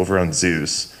tipped over on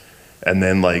Zeus. And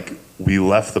then like we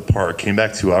left the park, came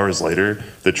back 2 hours later,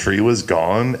 the tree was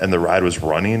gone and the ride was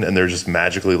running, and there's just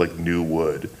magically like new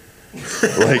wood.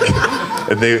 Like,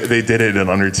 and they did it in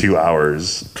under 2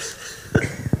 hours.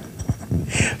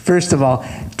 First of all,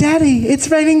 Daddy, it's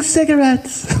raining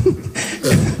cigarettes.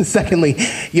 Secondly,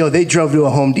 they drove to a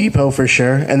Home Depot for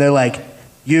sure, and they're like,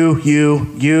 you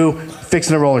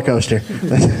fixing a roller coaster.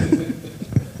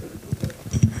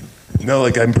 No,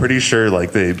 like I'm pretty sure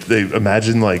like they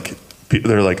imagine like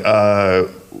they're like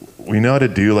we know how to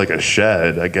do like a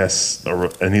shed, I guess,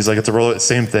 and he's like, it's a roller,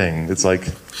 same thing. It's like,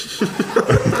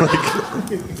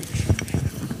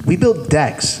 we build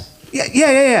decks.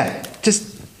 Yeah.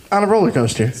 Just on a roller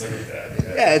coaster.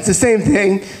 Yeah, it's the same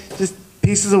thing. Just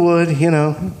pieces of wood,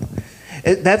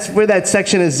 That's where that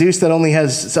section of Zeus that only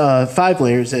has 5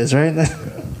 layers is, right?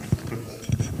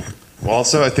 Well,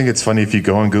 also, I think it's funny if you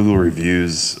go on Google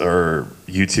reviews or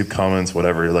YouTube comments,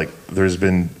 whatever, like there's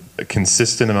been a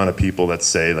consistent amount of people that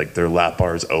say like their lap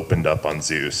bars opened up on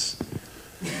Zeus.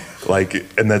 Like,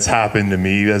 and that's happened to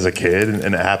me as a kid,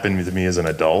 and it happened to me as an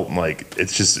adult. And like,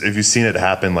 it's just, if you've seen it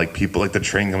happen, like people, like the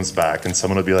train comes back and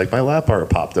someone will be like, my lap bar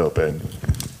popped open.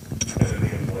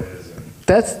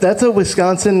 That's a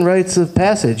Wisconsin rites of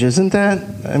passage, isn't that?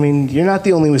 I mean, you're not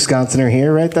the only Wisconsinner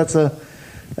here, right? That's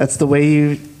the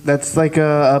way that's like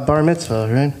a bar mitzvah,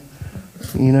 right?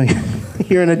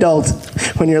 You're an adult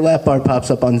when your lap bar pops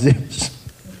up on Zeus.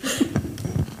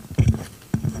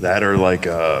 That or like,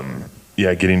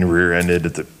 getting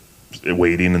rear-ended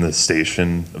waiting in the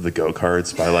station of the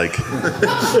go-karts by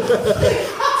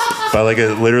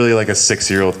literally like a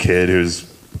 6-year-old kid who's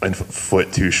a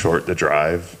foot too short to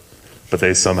drive. But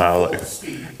they somehow,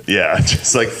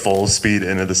 just like full speed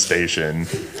into the station.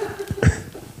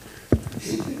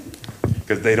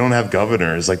 Because they don't have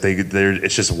governors. Like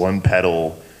it's just one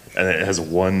pedal, and it has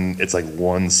it's like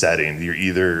one setting. You're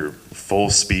either full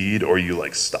speed or you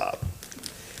like stop.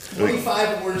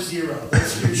 25 or 0.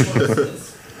 Those are your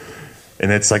choices. And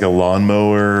it's like a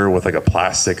lawnmower with like a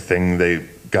plastic thing they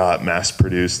got mass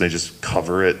produced. They just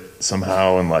cover it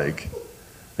somehow and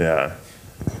yeah.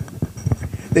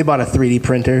 They bought a 3D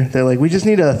printer. They're like, we just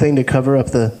need a thing to cover up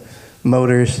the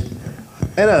motors.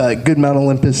 I had a good Mount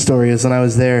Olympus story is when I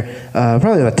was there,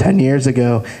 probably about 10 years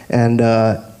ago. And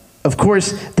of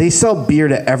course, they sell beer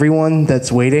to everyone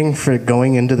that's waiting for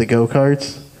going into the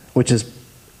go-karts, which is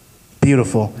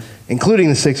beautiful, including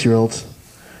the 6-year-olds.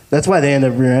 That's why they end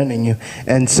up rear-ending you.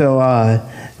 And so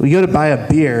we go to buy a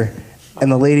beer, and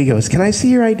the lady goes, can I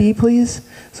see your ID, please?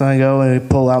 So I go and I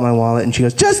pull out my wallet, and she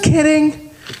goes, just kidding.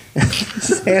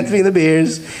 Just hands me the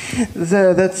beers.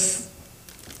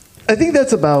 I think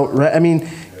that's about right. I mean,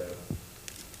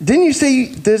 didn't you say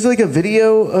there's like a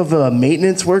video of a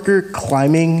maintenance worker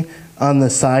climbing on the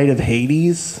side of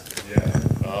Hades?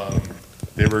 Yeah.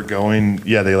 They were going,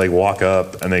 they like walk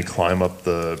up and they climb up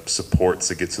the supports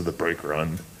to get to the brake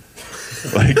run.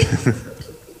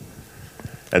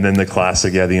 And then the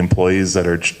classic, the employees that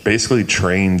are basically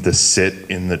trained to sit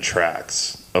in the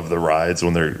tracks of the rides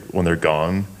when they're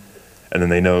gone. And then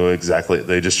they know exactly,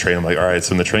 they just train them like, all right,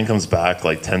 so when the train comes back,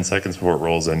 like 10 seconds before it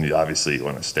rolls in, you want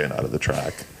to stand out of the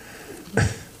track.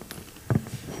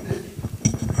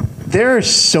 There are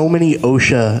so many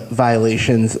OSHA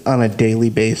violations on a daily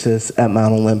basis at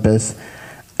Mount Olympus.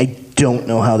 I don't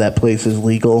know how that place is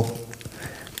legal.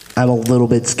 I'm a little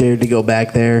bit scared to go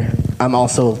back there. I'm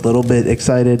also a little bit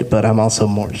excited, but I'm also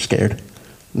more scared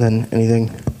than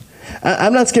anything.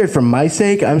 I'm not scared for my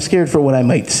sake. I'm scared for what I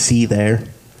might see there.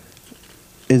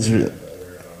 Didn't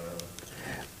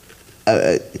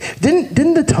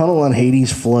the tunnel on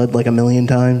Hades flood like 1 million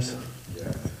times?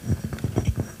 Yeah.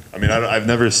 I mean, I've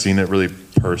never seen it really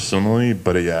personally,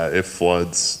 but it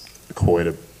floods quite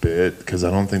a bit because I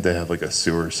don't think they have like a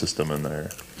sewer system in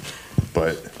there.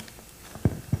 But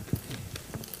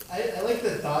I like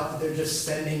the thought that they're just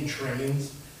sending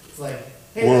trains. It's like,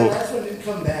 hey, that last one didn't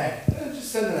come back.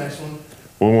 Just send the next one.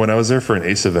 Well, when I was there for an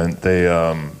ACE event,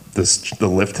 the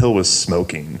lift hill was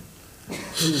smoking.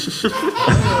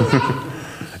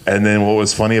 And then what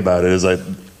was funny about it is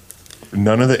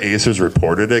none of the Acers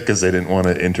reported it because they didn't want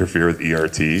to interfere with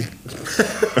ERT.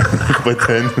 But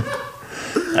then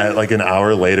at like an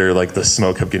hour later, like the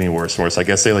smoke kept getting worse and worse. I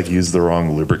guess they like used the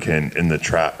wrong lubricant in the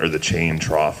trap or the chain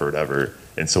trough or whatever.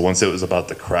 And so once it was about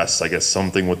the crest, I guess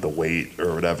something with the weight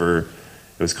or whatever,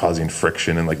 it was causing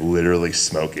friction and like literally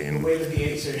smoking. The weight of the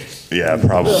Acers. Yeah,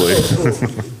 probably.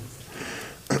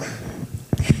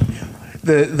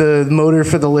 The motor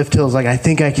for the lift hill is like, I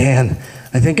think I can.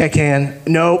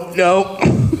 Nope.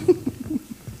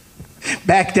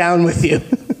 Back down with you.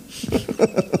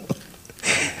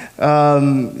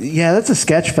 Yeah, that's a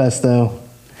sketch fest, though.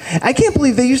 I can't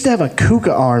believe they used to have a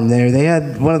Kuka arm there. They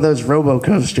had one of those robo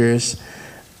coasters.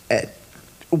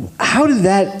 How did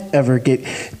that ever get...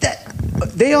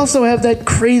 They also have that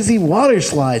crazy water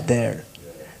slide there.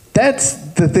 That's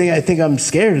the thing I think I'm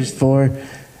scared for.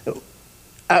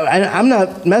 I'm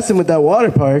not messing with that water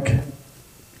park,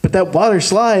 but that water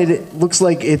slide looks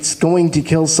like it's going to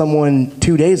kill someone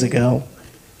 2 days ago.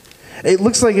 It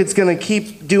looks like it's going to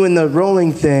keep doing the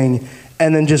rolling thing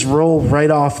and then just roll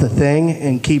right off the thing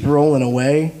and keep rolling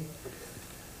away.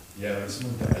 Yeah, there's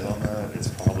some guys on that.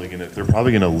 They're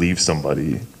probably gonna leave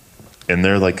somebody in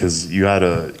there, like, cause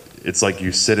it's like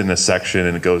you sit in a section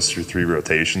and it goes through 3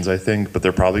 rotations, I think, but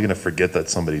they're probably gonna forget that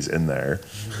somebody's in there.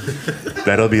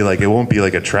 That'll be like, it won't be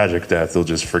like a tragic death. They'll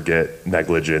just forget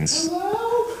negligence.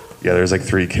 Hello? Yeah, there's like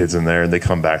 3 kids in there and they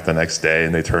come back the next day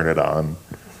and they turn it on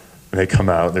and they come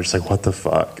out and they're just like, what the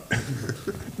fuck?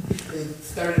 They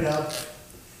start it up.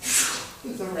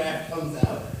 The raft comes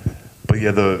out. But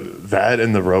yeah, that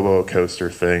and the robo coaster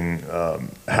thing,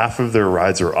 half of their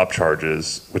rides are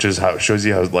upcharges, which is how it shows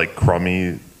you how like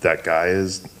crummy that guy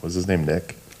is. Was his name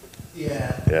Nick?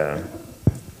 Yeah. Yeah.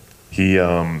 He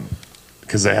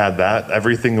because they had that,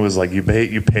 everything was like you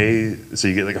pay, so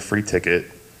you get like a free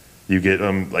ticket. You get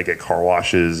them like at car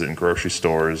washes and grocery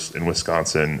stores in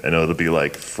Wisconsin, and it'll be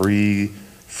like free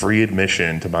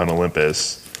admission to Mount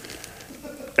Olympus.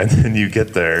 And then you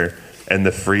get there. And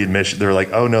the free admission, they're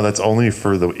like, oh no, that's only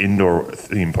for the indoor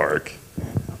theme park,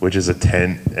 which is a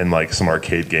tent and like some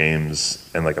arcade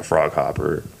games and like a frog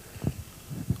hopper.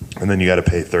 And then you got to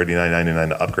pay $39.99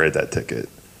 to upgrade that ticket.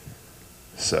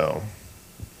 So,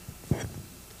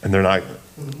 and they're not.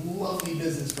 Lovely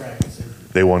business practices.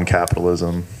 They won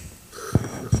capitalism.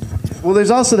 Well,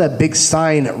 there's also that big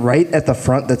sign right at the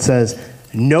front that says,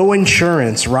 no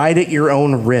insurance, ride at your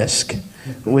own risk,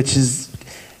 which is.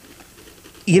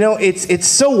 You know, it's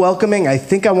so welcoming. I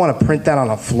think I want to print that on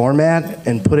a floor mat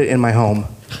and put it in my home.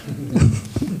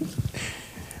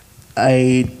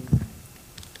 It's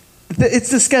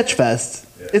the sketch fest.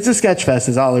 It's a sketch fest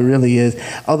is all it really is.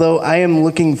 Although I am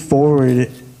looking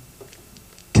forward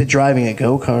to driving a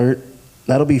go-kart.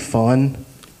 That'll be fun.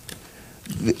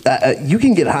 You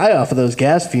can get high off of those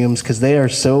gas fumes because they are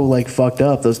so like fucked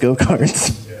up, those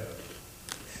go-karts.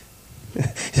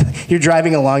 You're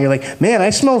driving along, you're like, man,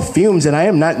 I smell fumes and I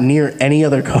am not near any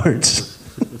other carts.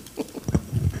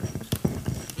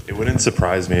 It wouldn't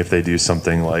surprise me if they do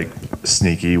something like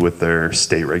sneaky with their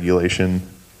state regulation,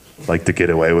 like to get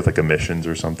away with like emissions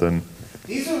or something.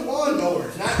 These are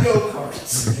lawnmowers, not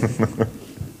go-karts.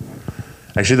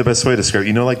 Actually, the best way to describe,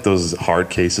 like those hard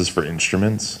cases for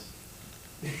instruments?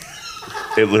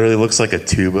 It literally looks like a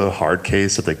tuba hard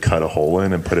case that they cut a hole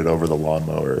in and put it over the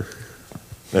lawnmower.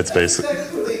 That's basically.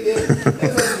 That's what they did. That's like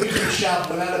a music shop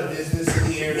went out of business in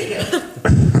the area.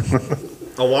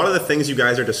 A lot of the things you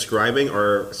guys are describing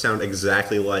sound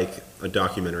exactly like a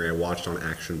documentary I watched on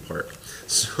Action Park.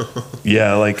 So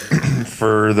Yeah, like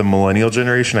for the millennial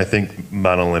generation, I think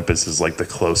Mount Olympus is like the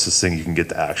closest thing you can get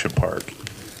to Action Park.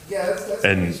 Yeah, that's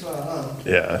And- pretty spot on.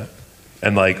 Yeah,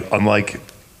 and like unlike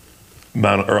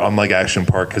Action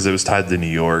Park, because it was tied to New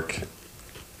York,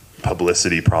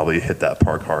 publicity probably hit that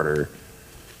park harder.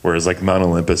 Whereas like Mount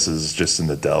Olympus is just in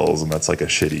the Dells, and that's like a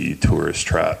shitty tourist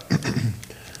trap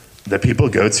that people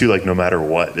go to like no matter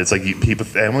what. It's like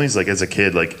families like as a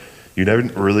kid, like you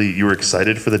were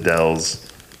excited for the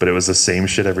Dells, but it was the same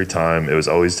shit every time. It was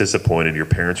always disappointed. Your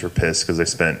parents were pissed because they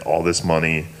spent all this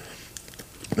money.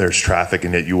 There's traffic,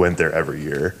 and yet you went there every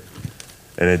year,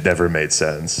 and it never made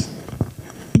sense.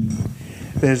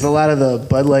 There's a lot of the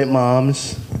Bud Light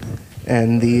moms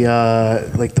and the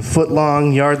like the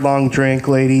foot-long, yard-long drink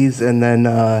ladies, and then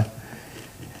the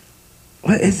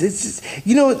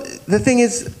thing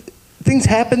is, things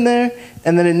happen there,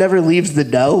 and then it never leaves the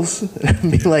Dells.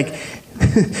 Be like,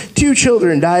 2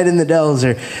 children died in the Dells,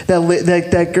 or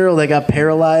that girl that got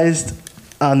paralyzed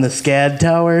on the SCAD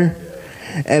tower,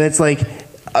 and it's like,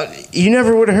 You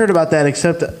never would have heard about that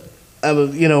except,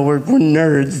 you know, we're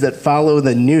nerds that follow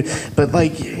the news. But,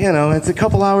 like, you know, it's a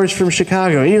couple hours from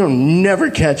Chicago. You don't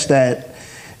never catch that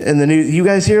in the news. You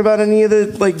guys hear about any of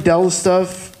the, like, Dell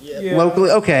stuff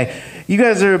locally? Okay. You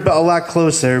guys are a lot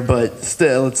closer, but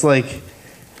still, it's like,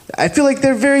 I feel like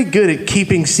they're very good at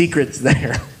keeping secrets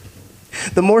there.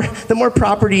 The more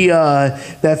property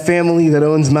that family that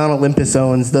owns Mount Olympus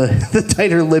owns, the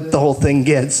tighter lip the whole thing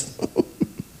gets.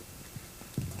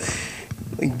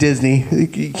 Like Disney,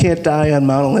 you can't die on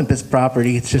Mount Olympus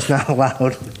property. It's just not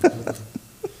allowed.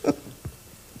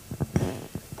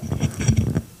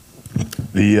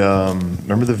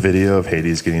 Remember the video of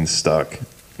Hades getting stuck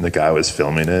and the guy was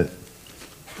filming it?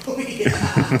 Oh,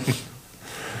 yeah.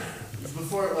 It's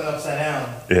before it went upside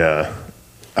down. Yeah.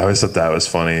 I always thought that was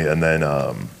funny. And then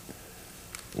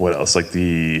what else? Like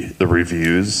the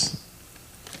reviews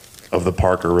of the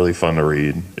park are really fun to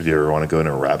read if you ever want to go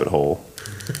into a rabbit hole.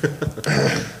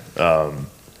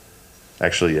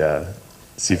 Actually, yeah.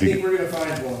 See if I think we're gonna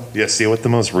find one. Yeah, see what the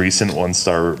most recent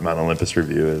 1-star Mount Olympus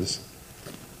review is.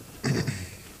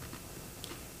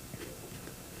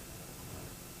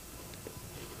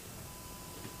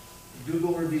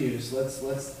 Google reviews.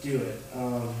 Let's do it.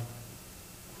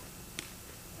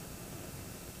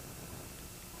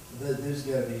 There's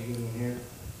gotta be a good one here.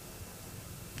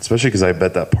 Especially because I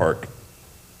bet that park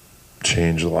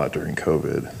changed a lot during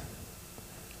COVID.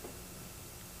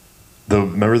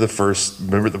 Remember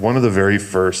one of the very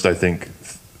first, I think,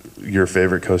 your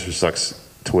favorite Coaster Sucks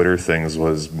Twitter things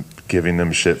was giving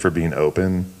them shit for being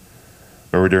open.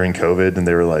 Remember during COVID, and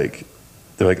they're like,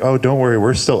 oh, don't worry,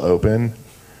 we're still open.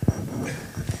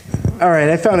 All right,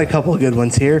 I found a couple of good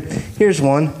ones here. Here's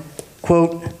one.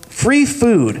 Quote, free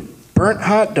food, burnt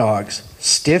hot dogs,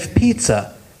 stiff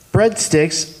pizza,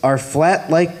 breadsticks are flat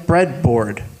like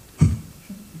breadboard.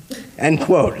 End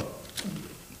quote.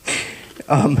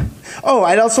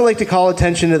 I'd also like to call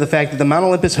attention to the fact that the Mount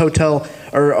Olympus Hotel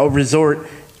or Resort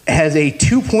has a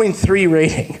 2.3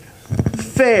 rating.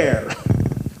 Fair.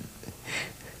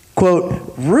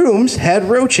 Quote, rooms had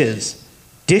roaches,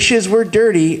 dishes were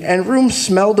dirty, and rooms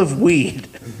smelled of weed.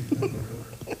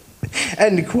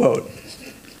 End quote.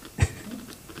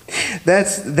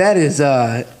 That is,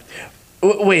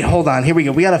 wait, hold on, here we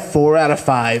go. We got a 4 out of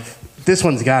 5. This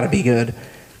one's gotta be good.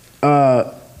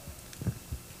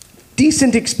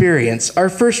 Decent experience. Our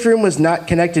first room was not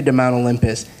connected to Mount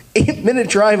Olympus. 8-minute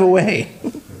drive away.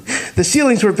 The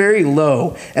ceilings were very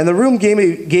low, and the room gave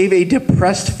a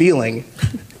depressed feeling.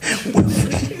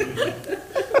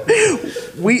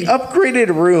 We upgraded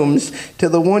rooms to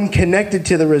the one connected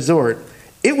to the resort.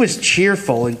 It was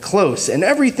cheerful and close and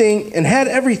had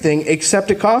everything except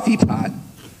a coffee pot.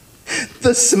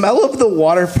 The smell of the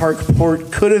water park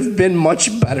port could have been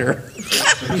much better.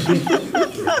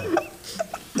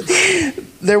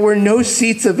 There were no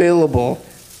seats available.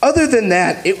 Other than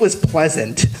that, it was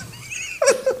pleasant.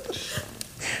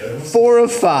 4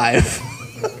 of 5.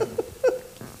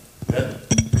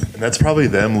 And that's probably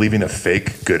them leaving a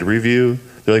fake good review.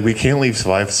 They're like, we can't leave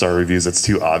 5-star reviews. That's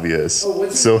too obvious.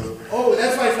 That's why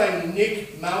I find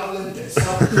Nick Mount Olympus.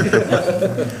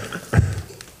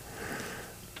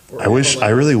 I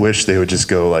really wish they would just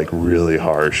go like really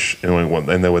harsh, and then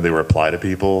when they reply to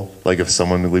people, like if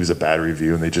someone leaves a bad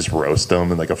review and they just roast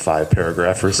them in like a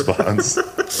 5-paragraph response.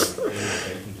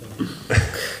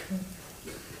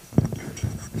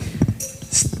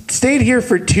 Stayed here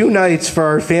for 2 nights for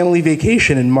our family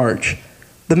vacation in March.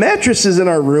 The mattresses in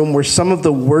our room were some of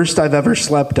the worst I've ever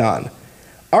slept on.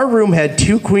 Our room had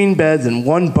 2 queen beds and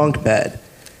 1 bunk bed.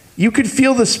 You could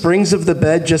feel the springs of the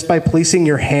bed just by placing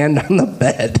your hand on the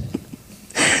bed.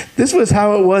 This was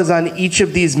how it was on each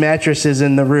of these mattresses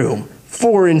in the room,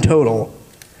 4 in total.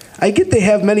 I get they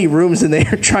have many rooms and they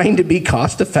are trying to be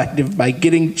cost effective by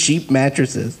getting cheap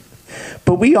mattresses.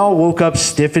 But we all woke up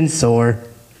stiff and sore.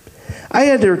 I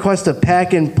had to request a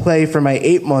pack and play for my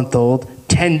 8-month-old,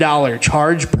 $10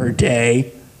 charge per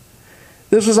day.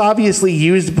 This was obviously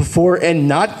used before and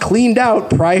not cleaned out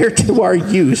prior to our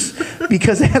use,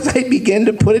 because as I began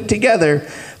to put it together,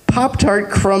 Pop-Tart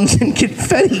crumbs and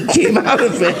confetti came out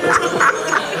of it.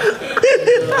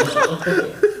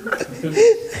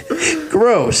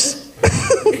 Gross.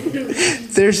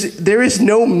 There is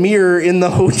no mirror in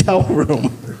the hotel room,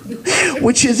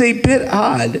 which is a bit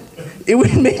odd. It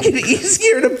would make it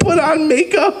easier to put on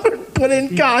makeup or put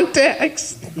in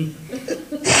contacts.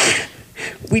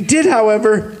 We did,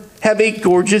 however, have a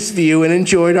gorgeous view and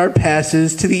enjoyed our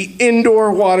passes to the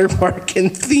indoor water park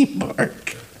and theme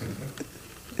park.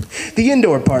 The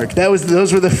indoor park,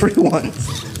 those were the free ones.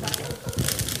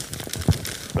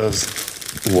 That was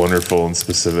wonderful and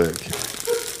specific.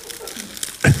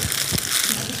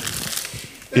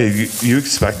 Yeah, you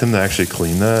expect them to actually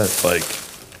clean that? Like,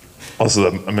 also,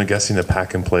 I'm guessing the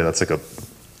pack and play, that's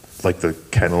like the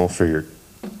kennel for your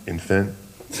infant.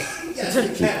 Yes, the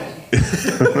kennel.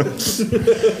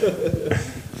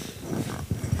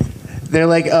 They're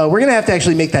like, we're going to have to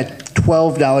actually make that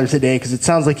 $12 a day because it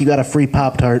sounds like you got a free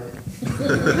Pop-Tart.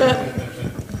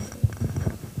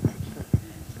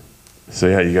 So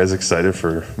yeah, you guys excited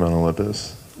for Mount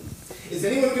Olympus? Is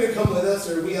anyone going to come with us,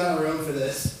 or are we on our own for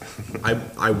this?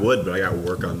 I would, but I got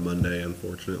work on Monday,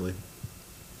 unfortunately.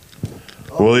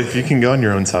 Well, if you can go on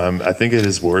your own time, I think it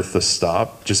is worth the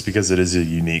stop just because it is a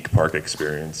unique park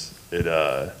experience.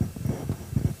 I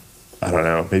don't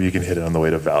know, maybe you can hit it on the way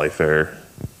to Valley Fair.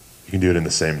 You can do it in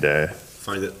the same day.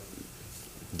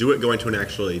 Do it going to an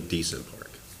actually decent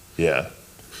park. Yeah.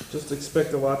 Just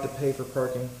expect a lot to pay for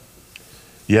parking.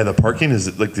 Yeah, the parking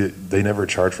is like they never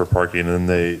charge for parking, and then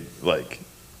they like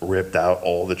ripped out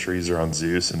all the trees around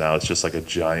Zeus, and now it's just like a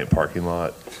giant parking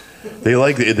lot. They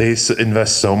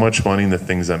invest so much money in the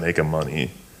things that make them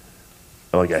money.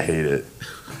 I hate it.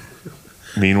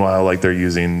 Meanwhile, like they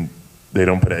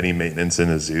don't put any maintenance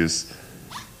into Zeus.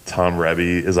 Tom Rebbe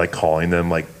is like calling them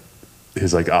like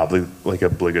his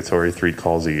obligatory 3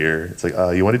 calls a year. It's like,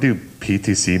 you want to do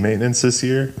PTC maintenance this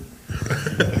year?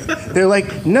 They're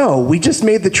like, no, we just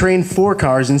made the train 4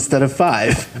 cars instead of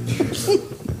 5.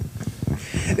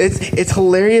 It's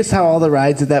hilarious how all the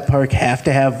rides at that park have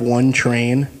to have one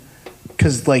train,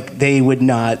 because like there would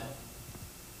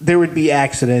be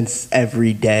accidents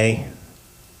every day.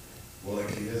 Well,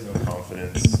 like he has no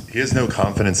confidence. He has no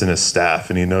confidence in his staff,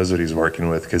 and he knows what he's working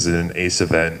with. Because in an ACE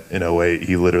event in 08,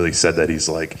 he literally said that he's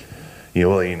like,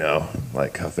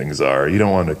 like how things are. You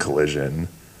don't want a collision.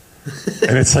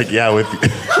 And it's like, yeah, with.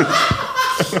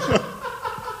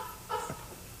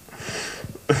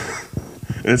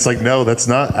 And it's like, no, that's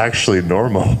not actually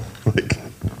normal. Like,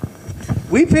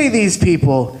 we pay these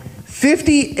people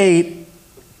 58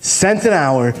 cents an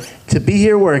hour to be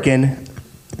here working.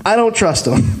 I don't trust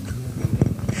them.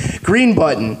 Green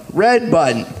button, red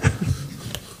button.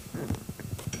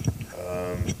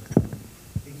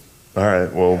 All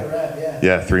right, well,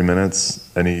 yeah, 3 minutes.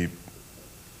 Any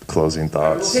closing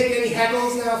thoughts? We'll take any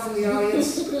heckles now from the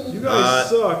audience. You guys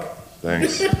suck.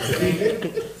 Thanks.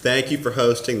 Thank you for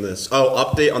hosting this. Oh,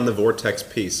 update on the Vortex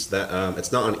piece. That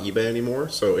it's not on eBay anymore,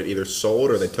 so it either sold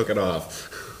or they took it off.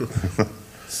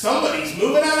 Somebody's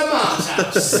moving out of Mom's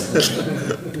house.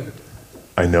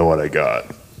 I know what I got.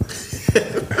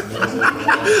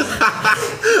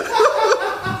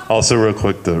 Also, real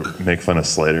quick, to make fun of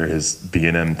Slater, his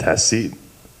B&M test seat.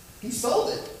 He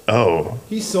sold it. Oh.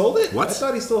 He sold it? What? I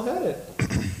thought he still had it.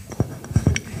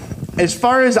 As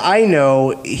far as I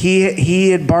know, he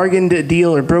had bargained a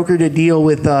deal or brokered a deal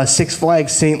with Six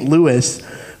Flags St. Louis,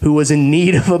 who was in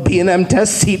need of a B&M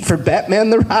test seat for Batman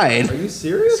the Ride. Are you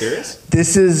serious?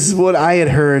 This is what I had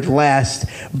heard last,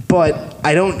 but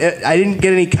I didn't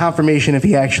get any confirmation if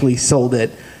he actually sold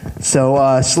it.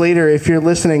 So Slater, if you're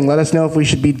listening, let us know if we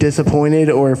should be disappointed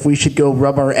or if we should go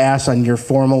rub our ass on your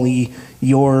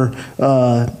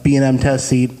B&M test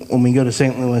seat when we go to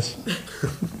St. Louis.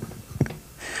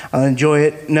 I'll enjoy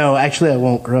it. No, actually I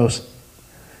won't. Gross.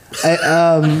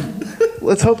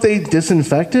 Let's hope they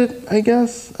disinfect it, I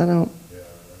guess. I don't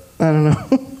know.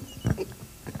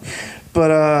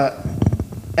 But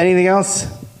anything else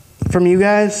from you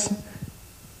guys?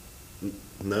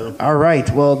 No. All right.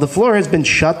 Well, the floor has been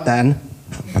shut then.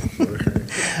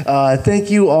 Thank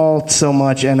you all so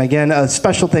much. And again, a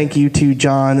special thank you to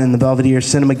John and the Belvidere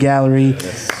Cinema Gallery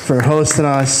for hosting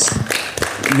us.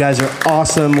 You guys are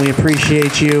awesome. We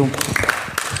appreciate you.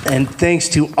 And thanks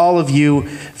to all of you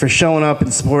for showing up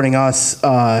and supporting us,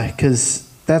 because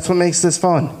that's what makes this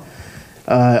fun.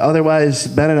 Otherwise,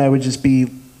 Ben and I would just be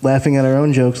laughing at our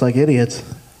own jokes like idiots.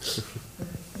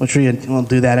 Which we'll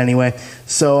do that anyway.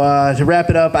 So to wrap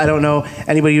it up, I don't know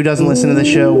anybody who doesn't listen to the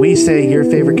show. We say your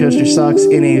favorite coaster sucks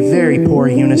in a very poor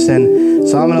unison.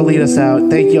 So I'm going to lead us out.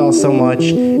 Thank you all so much.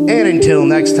 And until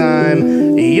next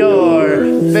time, your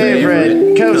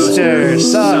favorite coaster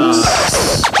sucks.